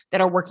now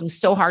that are working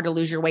so hard to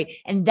lose your weight.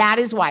 And that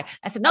is why.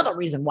 That's another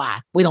reason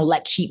why we don't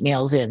let cheat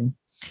meals in.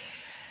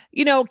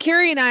 You know,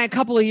 Carrie and I, a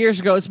couple of years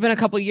ago, it's been a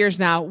couple of years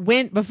now,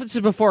 this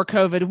is before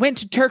COVID, went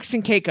to Turks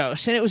and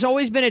Caicos. And it was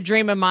always been a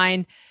dream of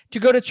mine to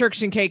go to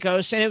Turks and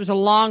Caicos. And it was a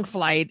long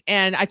flight.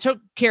 And I took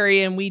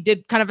Carrie and we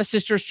did kind of a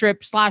sister's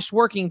trip /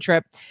 working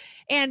trip.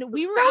 And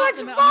we were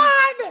so much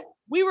fun.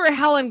 We were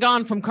hell and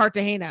gone from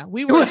Cartagena.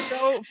 We were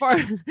so far.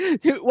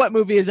 What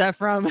movie is that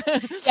from?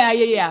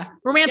 Yeah.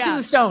 Romance in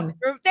the Stone.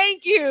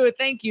 Thank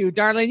you,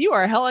 darling. You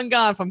are hell and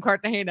gone from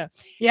Cartagena.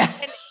 Yeah.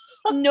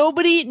 And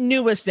nobody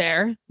knew us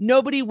there.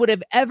 Nobody would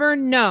have ever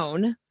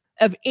known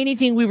of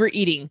anything we were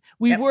eating.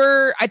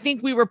 I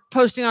think we were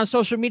posting on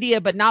social media,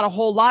 but not a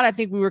whole lot. I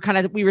think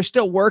we were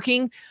still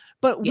working.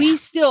 But we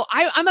still,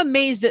 I'm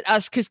amazed at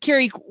us because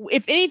Carrie,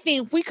 if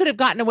anything, if we could have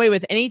gotten away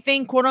with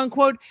anything, quote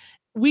unquote,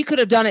 we could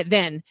have done it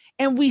then.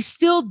 And we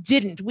still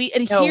didn't. We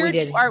adhered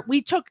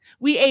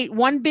we ate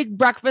one big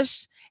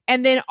breakfast.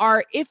 And then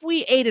if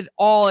we ate it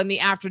all in the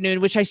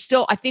afternoon, which I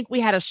think we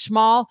had a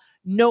small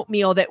note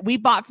meal that we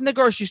bought from the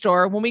grocery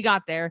store when we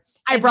got there.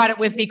 I brought it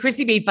with me.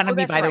 Christy made fun of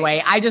me, by the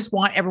way. I just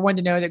want everyone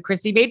to know that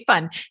Christy made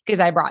fun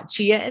because I brought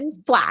chia and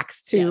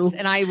flax too. Yes,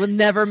 and I will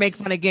never make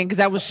fun again because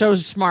that was so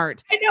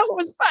smart. I know, it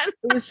was fun.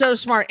 It was so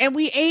smart. And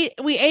we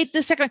ate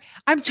the second.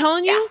 I'm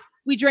telling you,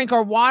 we drank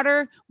our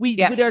water. We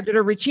did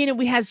a routine and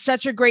we had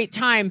such a great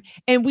time.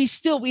 And we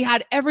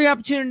had every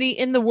opportunity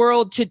in the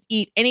world to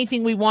eat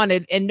anything we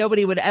wanted and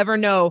nobody would ever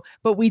know.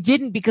 But we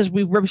didn't because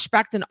we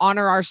respect and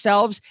honor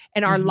ourselves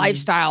and our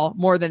lifestyle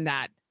more than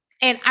that.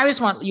 And I just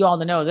want you all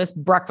to know this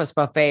breakfast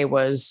buffet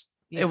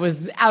it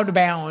was out of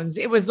bounds.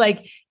 It was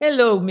like,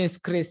 hello, Miss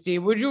Christy,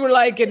 would you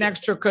like an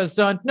extra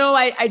croissant? No,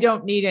 I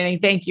don't need any.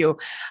 Thank you.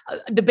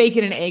 The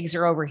bacon and eggs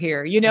are over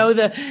here. You know,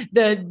 the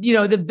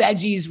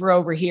veggies were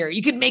over here.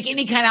 You could make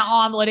any kind of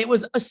omelet. It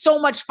was so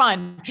much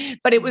fun,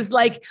 but it was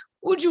like,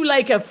 would you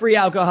like a free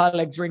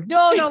alcoholic drink?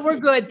 No, we're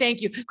good.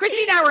 Thank you.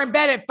 Christy and I were in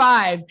bed at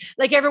 5.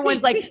 Like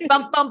everyone's like,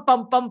 bump, bump,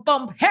 bump, bump,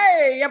 bump.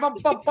 Hey,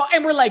 bump, bump, bump.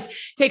 And we're like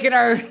taking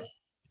our,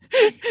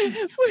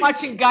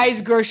 watching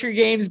guys' grocery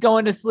games,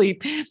 going to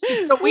sleep.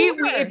 So we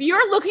if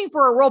you're looking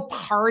for a real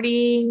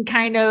partying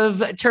kind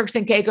of Turks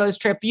and Caicos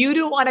trip, you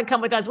do want to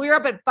come with us. We were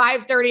up at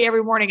 5:30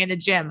 every morning in the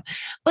gym,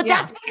 but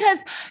that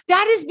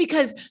is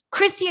because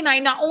Christy and I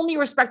not only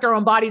respect our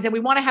own bodies and we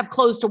want to have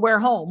clothes to wear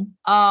home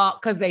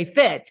because they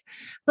fit,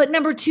 but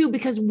number 2,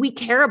 because we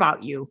care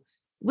about you.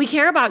 We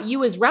care about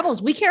you as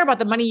rebels. We care about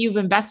the money you've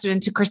invested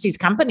into Christy's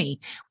company.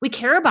 We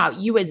care about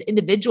you as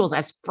individuals,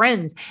 as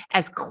friends,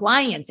 as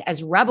clients,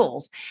 as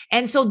rebels.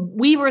 And so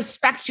we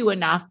respect you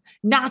enough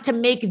not to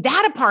make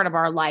that a part of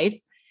our life.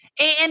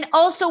 And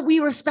also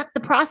we respect the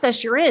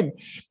process you're in.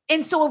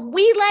 And so if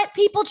we let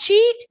people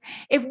cheat,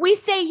 if we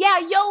say, yeah,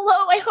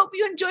 YOLO, I hope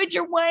you enjoyed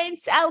your wine,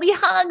 Sally,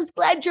 hugs,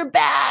 glad you're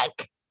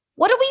back.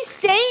 What are we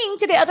saying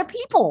to the other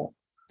people?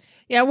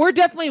 Yeah, we're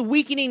definitely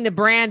weakening the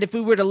brand if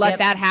we were to let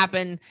that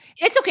happen.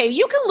 It's okay.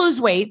 You can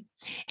lose weight.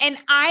 And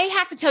I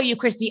have to tell you,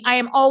 Christy, I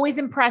am always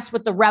impressed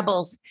with the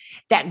rebels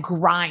that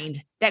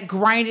grind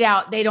it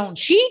out. They don't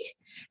cheat.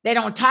 They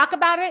don't talk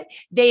about it.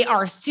 They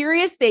are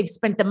serious. They've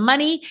spent the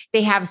money.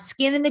 They have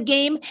skin in the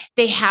game.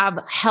 They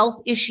have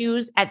health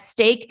issues at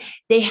stake.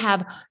 They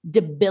have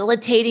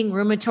debilitating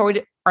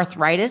rheumatoid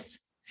arthritis.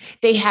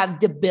 They have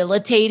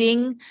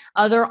debilitating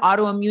other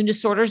autoimmune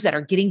disorders that are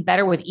getting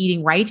better with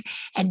eating right.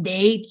 And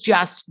they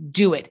just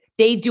do it.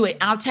 They do it.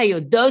 I'll tell you,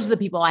 those are the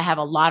people I have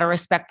a lot of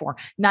respect for.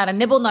 Not a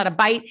nibble, not a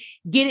bite.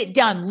 Get it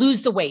done.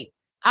 Lose the weight.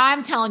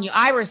 I'm telling you,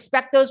 I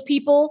respect those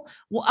people.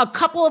 A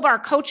couple of our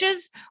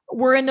coaches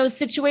were in those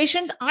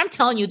situations. I'm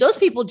telling you, those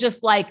people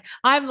just like,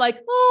 I'm like,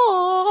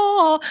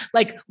 oh,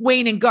 like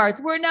Wayne and Garth,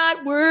 we're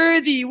not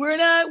worthy. We're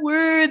not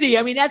worthy.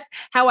 I mean, that's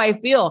how I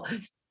feel.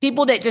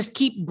 People that just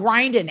keep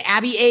grinding.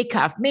 Abby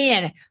Acuff,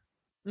 man,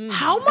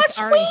 how much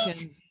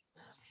weight?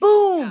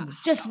 Boom,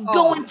 just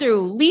going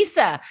through.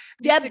 Lisa,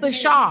 Deb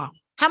Bashaw.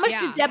 How much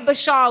did Deb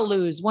Bashaw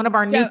lose? One of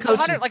our new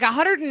coaches. Like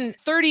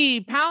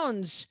 130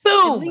 pounds.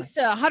 Boom. And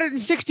Lisa,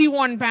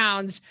 161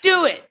 pounds.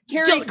 Do it.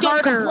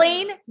 Don't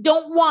complain.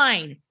 Don't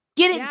whine.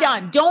 Get it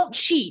done. Don't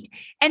cheat.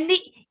 And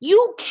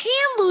you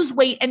can lose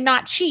weight and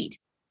not cheat.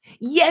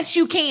 Yes,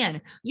 you can.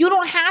 You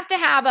don't have to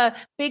have a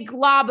big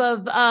glob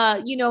of,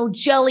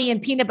 jelly and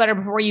peanut butter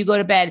before you go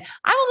to bed.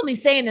 I'm only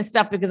saying this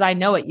stuff because I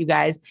know it, you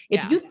guys.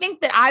 If you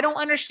think that I don't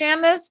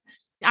understand this,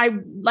 I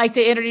like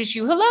to introduce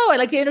you. Hello. I'd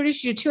like to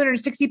introduce you to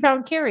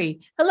 260-pound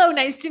Carrie. Hello.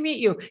 Nice to meet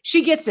you.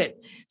 She gets it.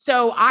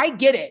 So I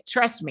get it.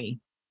 Trust me.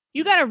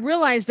 You got to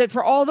realize that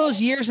for all those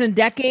years and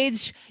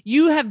decades,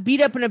 you have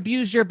beat up and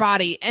abused your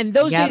body, and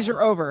those days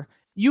are over.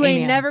 You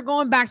ain't never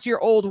going back to your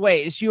old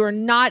ways. You are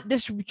not,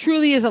 this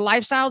truly is a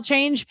lifestyle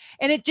change,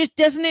 and it just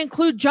doesn't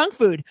include junk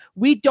food.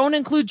 We don't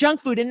include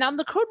junk food. And on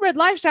the Code Red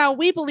Lifestyle,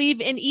 we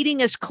believe in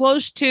eating as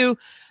close to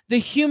the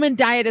human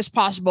diet as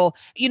possible.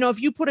 You know, if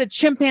you put a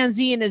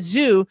chimpanzee in a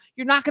zoo,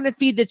 you're not going to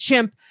feed the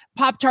chimp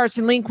Pop-Tarts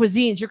and lean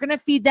cuisines. You're going to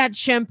feed that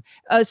chimp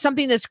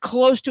something that's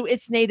close to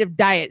its native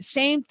diet.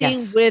 Same thing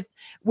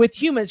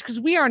with humans, because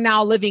we are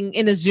now living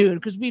in a zoo,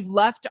 because we've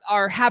left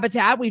our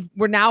habitat.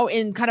 We're now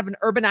in kind of an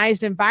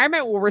urbanized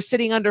environment where we're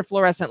sitting under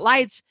fluorescent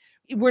lights.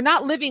 We're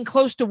not living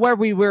close to where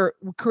we were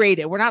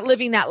created. We're not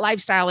living that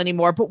lifestyle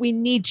anymore, but we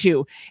need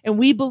to. And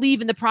we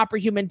believe in the proper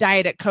human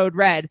diet at Code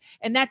Red.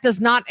 And that does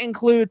not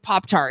include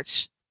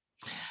Pop-Tarts.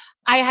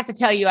 I have to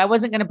tell you, I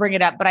wasn't going to bring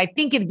it up, but I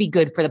think it'd be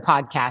good for the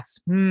podcast.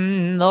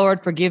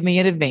 Lord, forgive me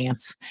in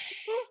advance.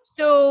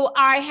 So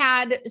I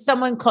had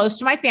someone close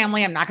to my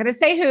family, I'm not going to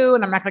say who,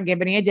 and I'm not going to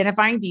give any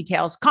identifying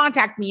details,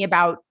 contact me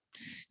about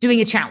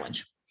doing a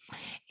challenge.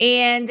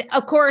 And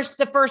of course,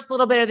 the first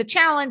little bit of the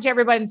challenge,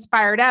 everybody's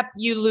fired up.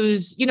 You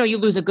lose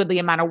a goodly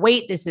amount of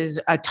weight. This is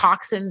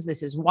toxins.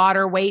 This is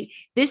water weight.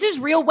 This is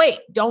real weight.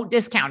 Don't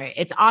discount it.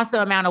 It's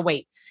awesome amount of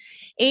weight.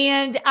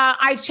 And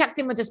I checked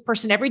in with this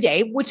person every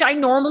day, which I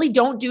normally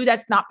don't do.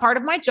 That's not part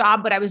of my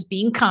job, but I was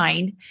being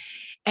kind.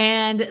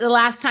 And the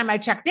last time I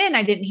checked in,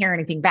 I didn't hear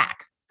anything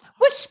back,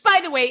 which,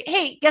 by the way,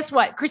 hey, guess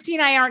what? Christine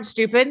and I aren't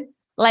stupid.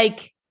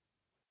 Like,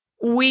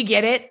 we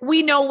get it.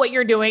 We know what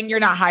you're doing. You're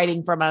not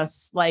hiding from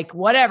us, like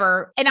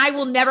whatever. And I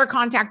will never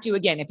contact you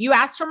again. If you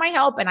ask for my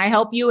help and I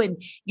help you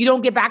and you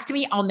don't get back to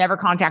me, I'll never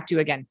contact you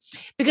again,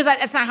 because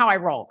that's not how I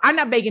roll. I'm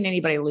not begging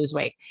anybody to lose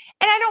weight.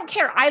 And I don't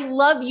care. I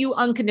love you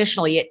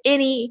unconditionally at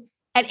any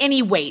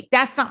weight.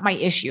 That's not my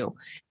issue.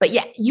 But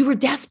yeah, you were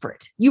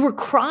desperate. You were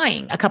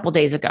crying a couple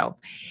days ago.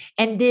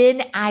 And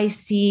then I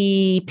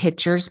see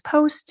pictures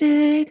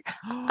posted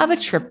of a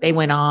trip they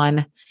went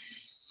on.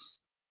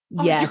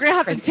 Yes, you're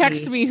gonna have to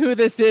text me who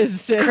this is,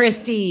 sis.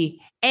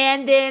 Christy.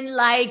 And then,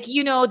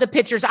 the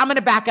pictures. I'm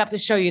gonna back up to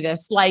show you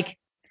this.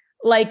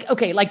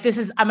 Okay, this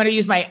is. I'm gonna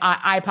use my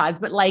iPods,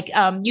 but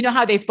you know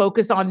how they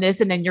focus on this,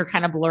 and then you're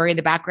kind of blurry in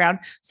the background.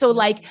 So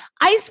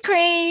ice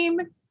cream.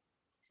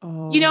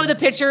 Oh, the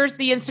pictures,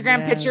 the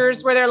Instagram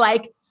pictures where they're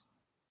like,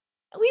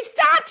 "We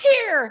stopped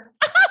here."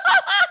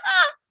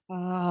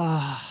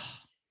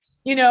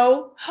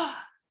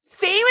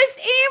 Famous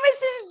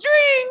Amos's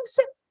drinks.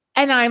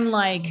 And I'm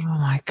like, oh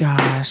my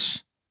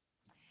gosh.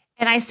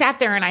 And I sat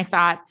there and I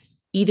thought,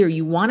 either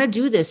you want to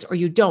do this or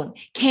you don't.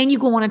 Can you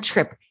go on a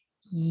trip?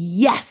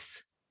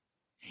 Yes.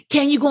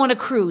 Can you go on a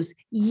cruise?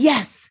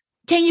 Yes.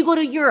 Can you go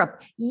to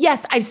Europe?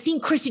 Yes. I've seen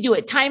Christy do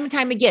it time and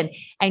time again.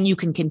 And you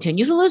can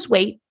continue to lose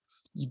weight.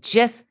 You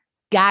just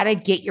got to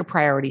get your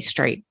priorities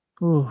straight.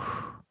 Ooh.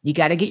 You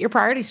got to get your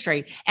priorities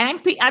straight. And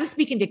I'm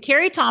speaking to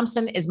Carrie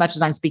Thompson as much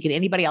as I'm speaking to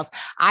anybody else.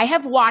 I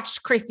have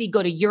watched Christy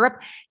go to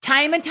Europe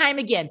time and time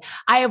again.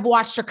 I have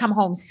watched her come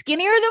home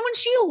skinnier than when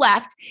she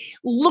left,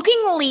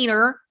 looking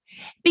leaner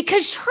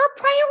because her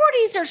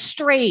priorities are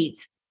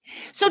straight.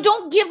 So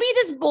don't give me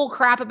this bull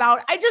crap about,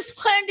 I just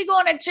planned to go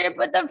on a trip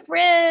with a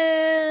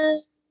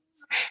friend.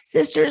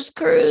 Sisters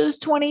Cruise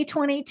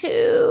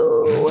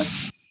 2022.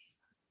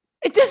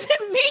 It doesn't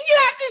mean you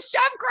have to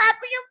shove crap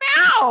in your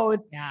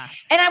mouth. Yeah.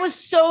 And I was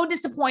so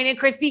disappointed,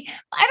 Christy.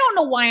 I don't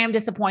know why I'm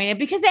disappointed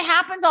because it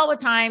happens all the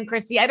time,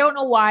 Christy. I don't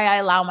know why I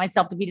allow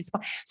myself to be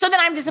disappointed. So then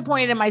I'm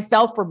disappointed in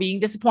myself for being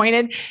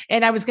disappointed.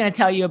 And I was going to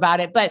tell you about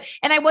it,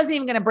 and I wasn't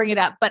even going to bring it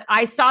up, but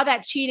I saw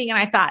that cheating and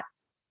I thought,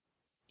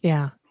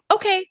 yeah,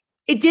 okay,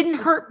 it didn't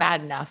hurt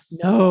bad enough.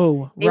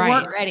 No, they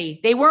weren't ready.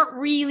 They weren't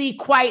really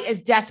quite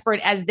as desperate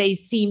as they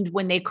seemed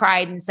when they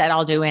cried and said,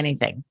 I'll do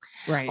anything.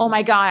 Right. Oh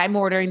my God, I'm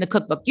ordering the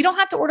cookbook. You don't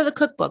have to order the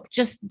cookbook.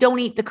 Just don't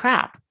eat the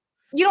crap.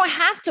 You don't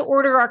have to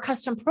order our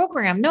custom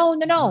program.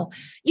 No.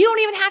 You don't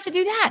even have to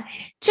do that.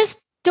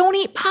 Just don't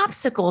eat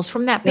popsicles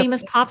from that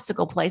famous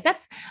popsicle place.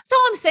 That's all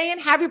I'm saying.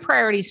 Have your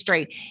priorities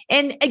straight.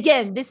 And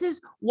again, this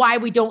is why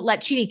we don't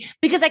let cheating,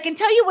 because I can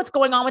tell you what's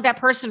going on with that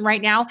person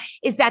right now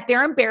is that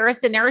they're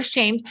embarrassed and they're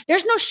ashamed.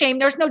 There's no shame.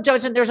 There's no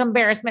judgment. There's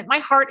embarrassment. My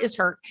heart is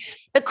hurt.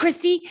 But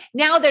Christy,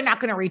 now they're not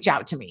going to reach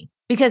out to me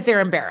because they're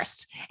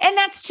embarrassed. And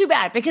that's too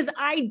bad because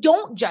I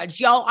don't judge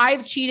y'all.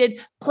 I've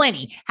cheated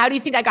plenty. How do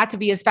you think I got to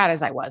be as fat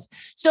as I was?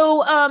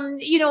 So,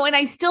 and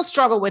I still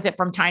struggle with it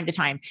from time to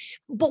time.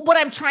 But what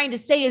I'm trying to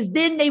say is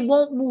then they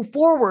won't move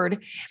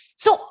forward.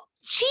 So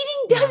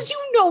cheating does you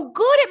no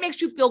good. It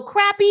makes you feel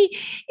crappy.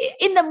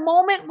 In the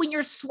moment when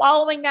you're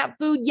swallowing that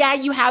food, yeah,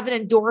 you have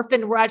an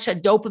endorphin rush, a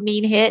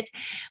dopamine hit.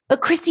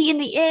 But Christy, in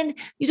the end,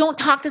 you don't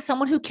talk to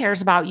someone who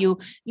cares about you.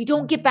 You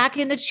don't get back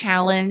in the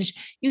challenge.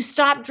 You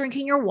stop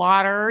drinking your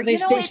water. They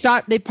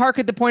park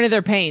at the point of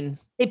their pain.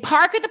 They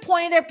park at the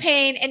point of their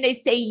pain and they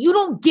say, you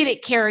don't get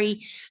it,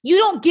 Carrie. You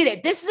don't get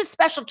it. This is a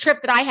special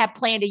trip that I had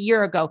planned a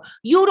year ago.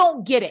 You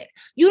don't get it.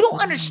 You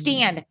don't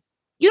understand.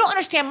 You don't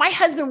understand. My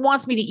husband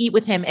wants me to eat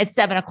with him at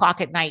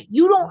 7:00 at night.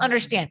 You don't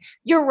understand.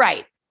 You're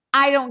right.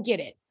 I don't get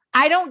it.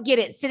 I don't get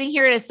it. Sitting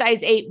here at a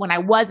size 8 when I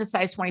was a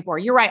size 24.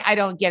 You're right. I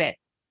don't get it.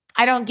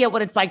 I don't get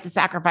what it's like to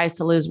sacrifice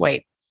to lose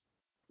weight.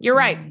 You're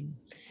right.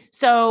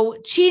 So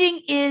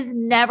cheating is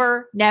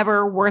never,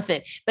 never worth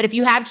it. But if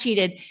you have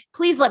cheated,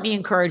 please let me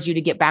encourage you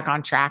to get back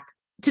on track.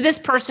 To this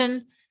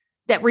person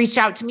that reached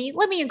out to me,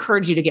 let me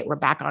encourage you to get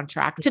back on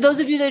track. To those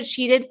of you that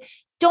cheated,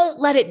 don't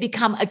let it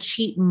become a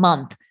cheat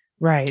month.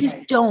 Right.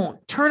 Just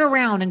don't turn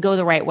around and go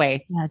the right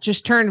way. Yeah,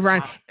 just turn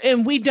around.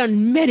 And I've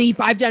done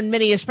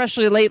many,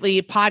 especially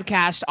lately,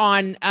 podcasts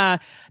on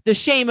the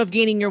shame of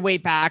gaining your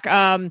weight back.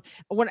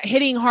 When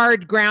hitting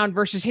hard ground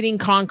versus hitting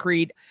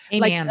concrete.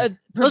 Amen. Like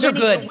those are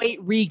good.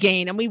 Weight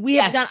regain. I mean,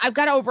 I've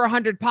got over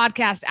 100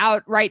 podcasts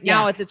out right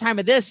now at the time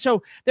of this.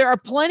 So there are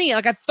plenty,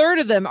 like a third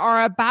of them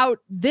are about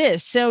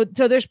this. So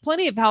there's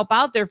plenty of help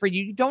out there for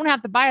you. You don't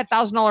have to buy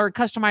 $1,000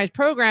 customized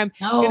program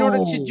in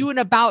order to do an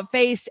about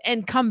face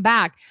and come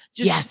back.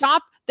 Just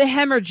stop the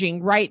hemorrhaging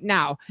right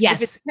now.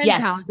 Yes. If it's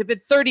 10 pounds, if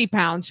it's 30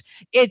 pounds,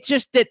 it's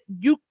just that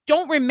you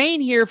don't remain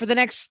here for the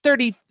next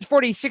 30,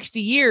 40, 60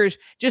 years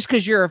just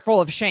because you're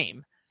full of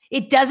shame.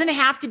 It doesn't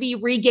have to be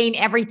regain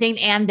everything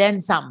and then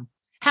some.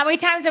 How many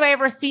times have I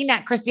ever seen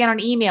that, Christiane, on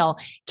email?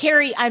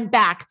 Carrie, I'm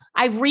back.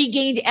 I've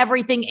regained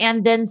everything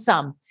and then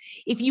some.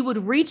 If you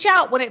would reach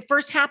out when it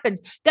first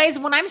happens, guys,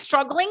 when I'm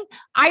struggling,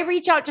 I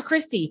reach out to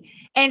Christy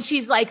and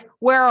she's like,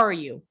 where are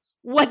you?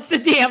 What's the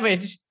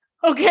damage?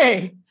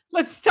 Okay,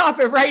 let's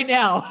stop it right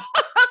now.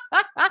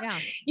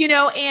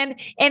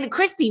 And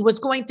Christy was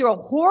going through a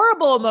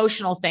horrible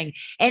emotional thing.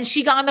 And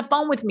she got on the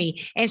phone with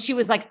me and she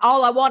was like,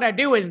 all I want to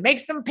do is make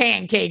some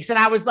pancakes. And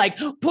I was like,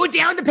 put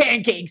down the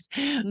pancakes.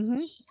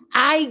 Mm-hmm.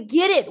 I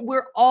get it.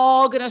 We're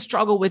all going to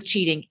struggle with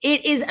cheating.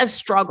 It is a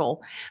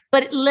struggle.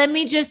 But let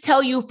me just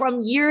tell you from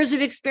years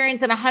of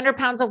experience and 100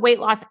 pounds of weight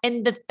loss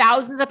and the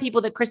thousands of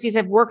people that Christy's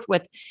have worked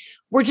with,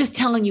 we're just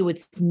telling you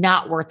it's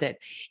not worth it.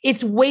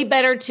 It's way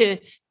better to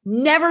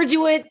never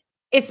do it.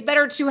 It's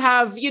better to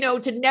have,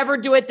 to never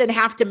do it than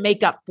have to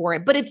make up for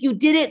it. But if you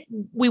did it,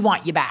 we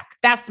want you back.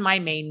 That's my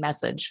main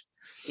message.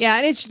 Yeah.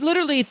 And it's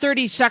literally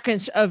 30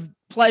 seconds of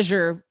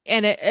pleasure.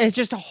 And it's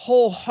just a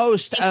whole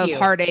host of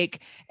heartache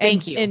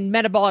and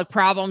metabolic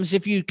problems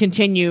if you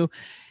continue.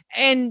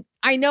 And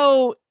I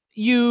know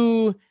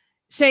you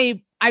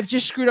say, I've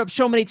just screwed up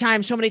so many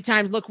times.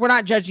 Look, we're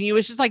not judging you.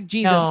 It's just like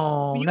Jesus.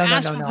 When you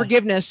ask for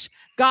forgiveness,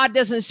 God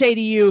doesn't say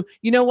to you,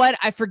 you know what?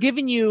 I've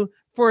forgiven you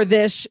for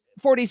this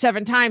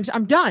 47 times,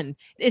 I'm done.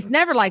 It's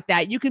never like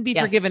that. You can be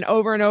forgiven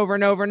over and over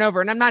and over and over.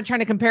 And I'm not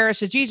trying to compare us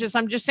to Jesus.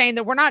 I'm just saying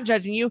that we're not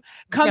judging you.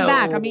 Come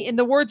back. I mean, in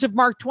the words of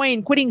Mark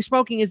Twain, quitting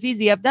smoking is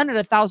easy. I've done it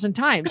 1,000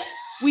 times.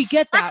 We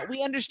get that.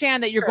 We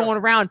understand that you're going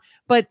around,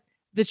 but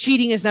the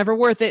cheating is never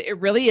worth it. It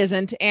really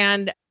isn't.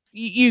 And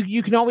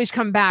you can always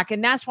come back.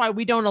 And that's why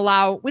we don't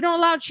allow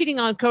cheating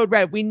on Code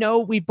Red. We know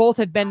we both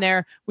have been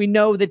there. We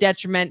know the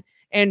detriment.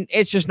 And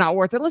it's just not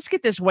worth it. Let's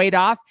get this weight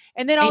off.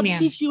 And then I'll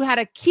teach you how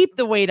to keep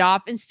the weight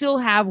off and still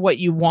have what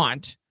you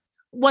want.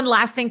 One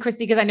last thing,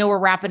 Christy, because I know we're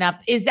wrapping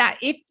up, is that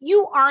if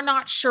you are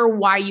not sure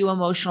why you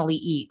emotionally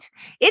eat,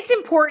 it's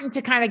important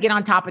to kind of get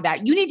on top of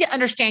that. You need to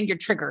understand your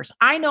triggers.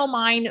 I know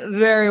mine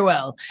very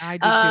well. I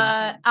do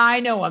too.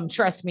 I know them.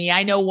 Trust me.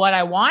 I know what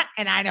I want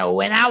and I know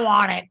when I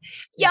want it.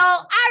 Y'all,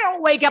 I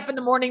don't wake up in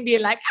the morning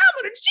being like,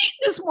 I'm going to cheat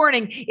this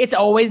morning. It's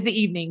always the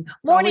evening.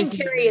 Morning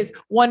Carrie is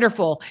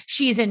wonderful.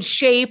 She's in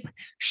shape.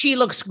 She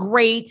looks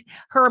great.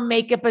 Her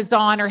makeup is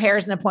on. Her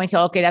hair's in a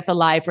ponytail. Okay, that's a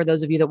lie for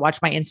those of you that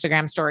watch my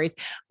Instagram stories.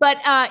 But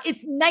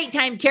it's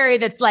nighttime Carrie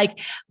that's like,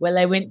 well,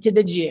 I went to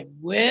the gym.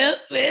 Well,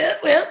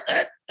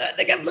 I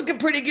think I'm looking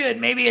pretty good.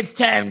 Maybe it's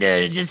time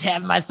to just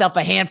have myself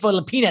a handful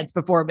of peanuts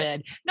before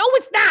bed. No,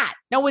 it's not.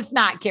 No, it's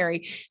not,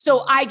 Carrie.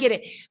 So I get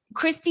it.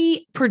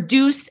 Christy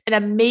produced an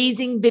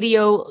amazing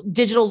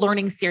digital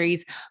learning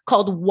series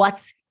called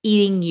What's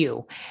Eating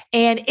You.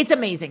 And it's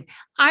amazing.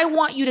 I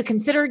want you to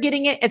consider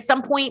getting it at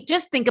some point.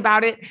 Just think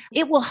about it.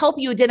 It will help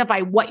you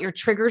identify what your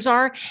triggers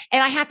are.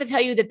 And I have to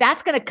tell you that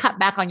that's going to cut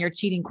back on your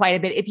cheating quite a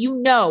bit. If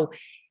you know,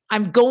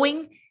 I'm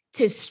going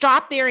to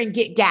stop there and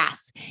get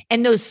gas,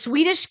 and those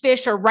Swedish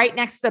fish are right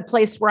next to the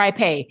place where I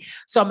pay.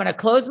 So I'm going to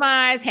close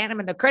my eyes, hand them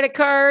in the credit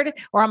card,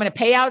 or I'm going to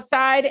pay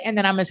outside, and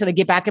then I'm just going to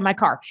get back in my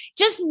car.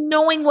 Just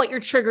knowing what your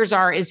triggers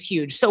are is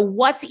huge. So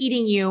What's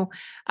Eating You?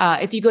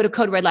 If you go to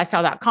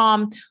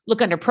coderedlifestyle.com,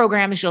 look under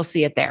programs, you'll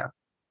see it there.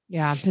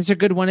 Yeah, it's a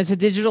good one. It's a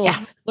digital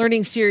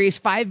learning series,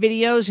 5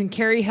 videos, and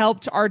Carrie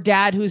helped our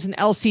dad, who's an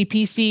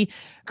LCPC,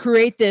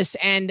 create this.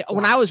 And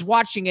when I was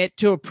watching it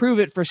to approve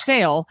it for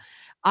sale,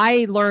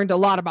 I learned a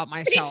lot about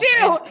myself. Me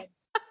too.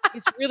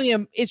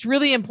 It's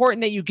really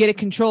important that you get a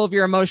control of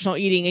your emotional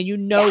eating and you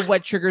know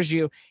what triggers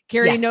you.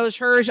 Carrie knows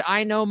hers.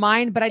 I know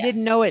mine, but I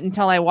didn't know it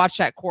until I watched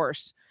that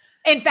course.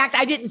 In fact,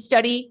 I didn't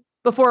study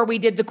before we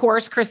did the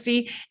course,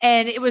 Christy.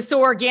 And it was so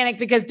organic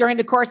because during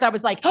the course, I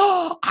was like,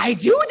 oh, I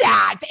do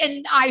that.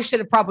 And I should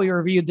have probably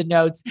reviewed the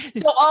notes.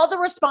 So all the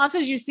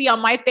responses you see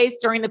on my face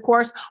during the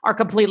course are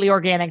completely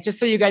organic, just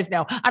so you guys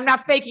know. I'm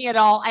not faking it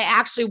all. I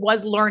actually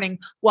was learning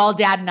while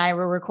Dad and I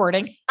were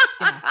recording.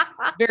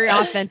 Very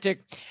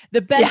authentic.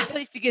 The best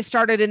place to get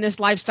started in this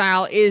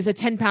lifestyle is a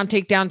 10-pound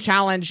takedown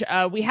challenge.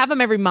 We have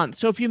them every month.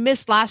 So if you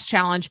missed last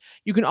challenge,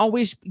 you can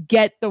always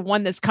get the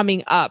one that's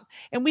coming up.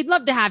 And we'd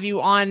love to have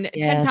you on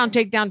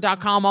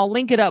 10poundtakedown.com. I'll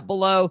link it up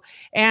below.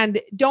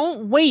 And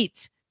don't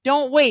wait.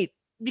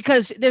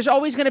 Because there's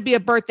always going to be a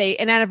birthday,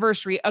 an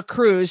anniversary, a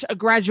cruise, a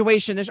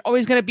graduation. There's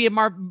always going to be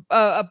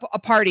a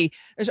party.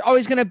 There's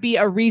always going to be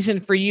a reason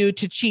for you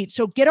to cheat.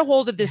 So get a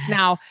hold of this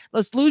now.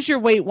 Let's lose your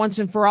weight once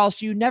and for all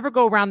so you never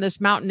go around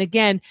this mountain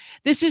again.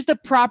 This is the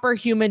proper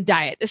human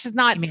diet. This is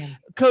not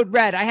Code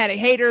Red. I had a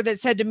hater that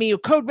said to me,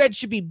 Code Red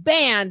should be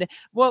banned.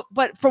 Well,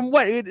 but from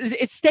what?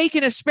 It's steak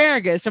and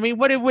asparagus. I mean,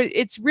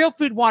 it's real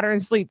food, water,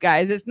 and sleep,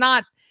 guys. It's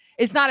not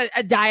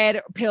a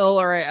diet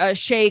pill or a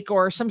shake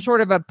or some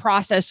sort of a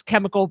processed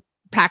chemical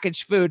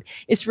packaged food.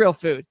 It's real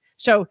food.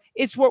 So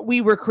it's what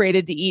we were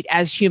created to eat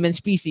as human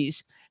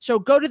species. So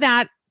go to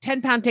that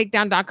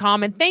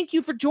 10poundtakedown.com. And thank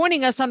you for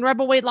joining us on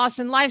Rebel Weight Loss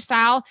and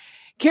Lifestyle.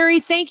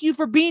 Carrie, thank you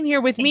for being here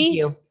with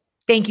me.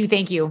 Thank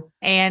you.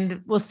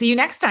 And we'll see you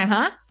next time,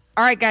 huh?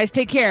 All right, guys,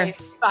 take care. Okay,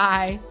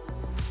 bye.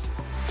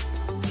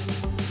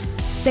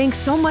 Thanks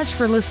so much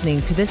for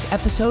listening to this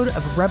episode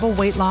of Rebel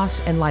Weight Loss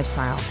and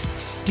Lifestyle.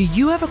 Do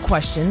you have a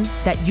question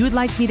that you'd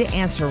like me to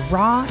answer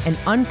raw and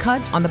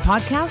uncut on the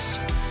podcast?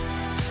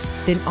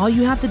 Then all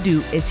you have to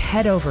do is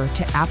head over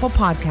to Apple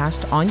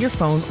Podcast on your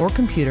phone or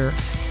computer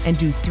and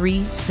do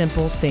 3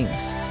 simple things.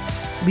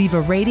 Leave a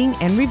rating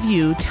and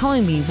review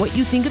telling me what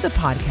you think of the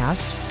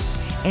podcast.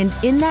 And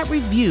in that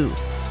review,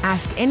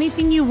 ask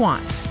anything you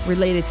want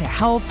related to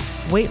health,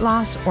 weight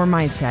loss, or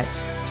mindset.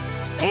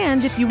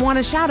 And if you want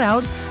a shout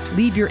out,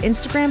 leave your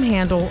Instagram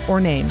handle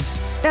or name.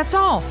 That's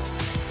all.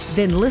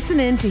 Then listen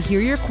in to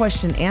hear your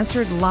question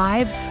answered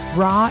live,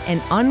 raw,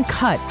 and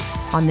uncut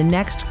on the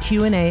next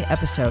Q&A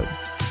episode.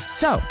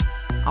 So,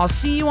 I'll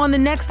see you on the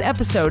next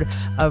episode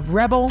of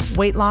Rebel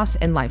Weight Loss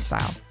and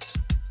Lifestyle.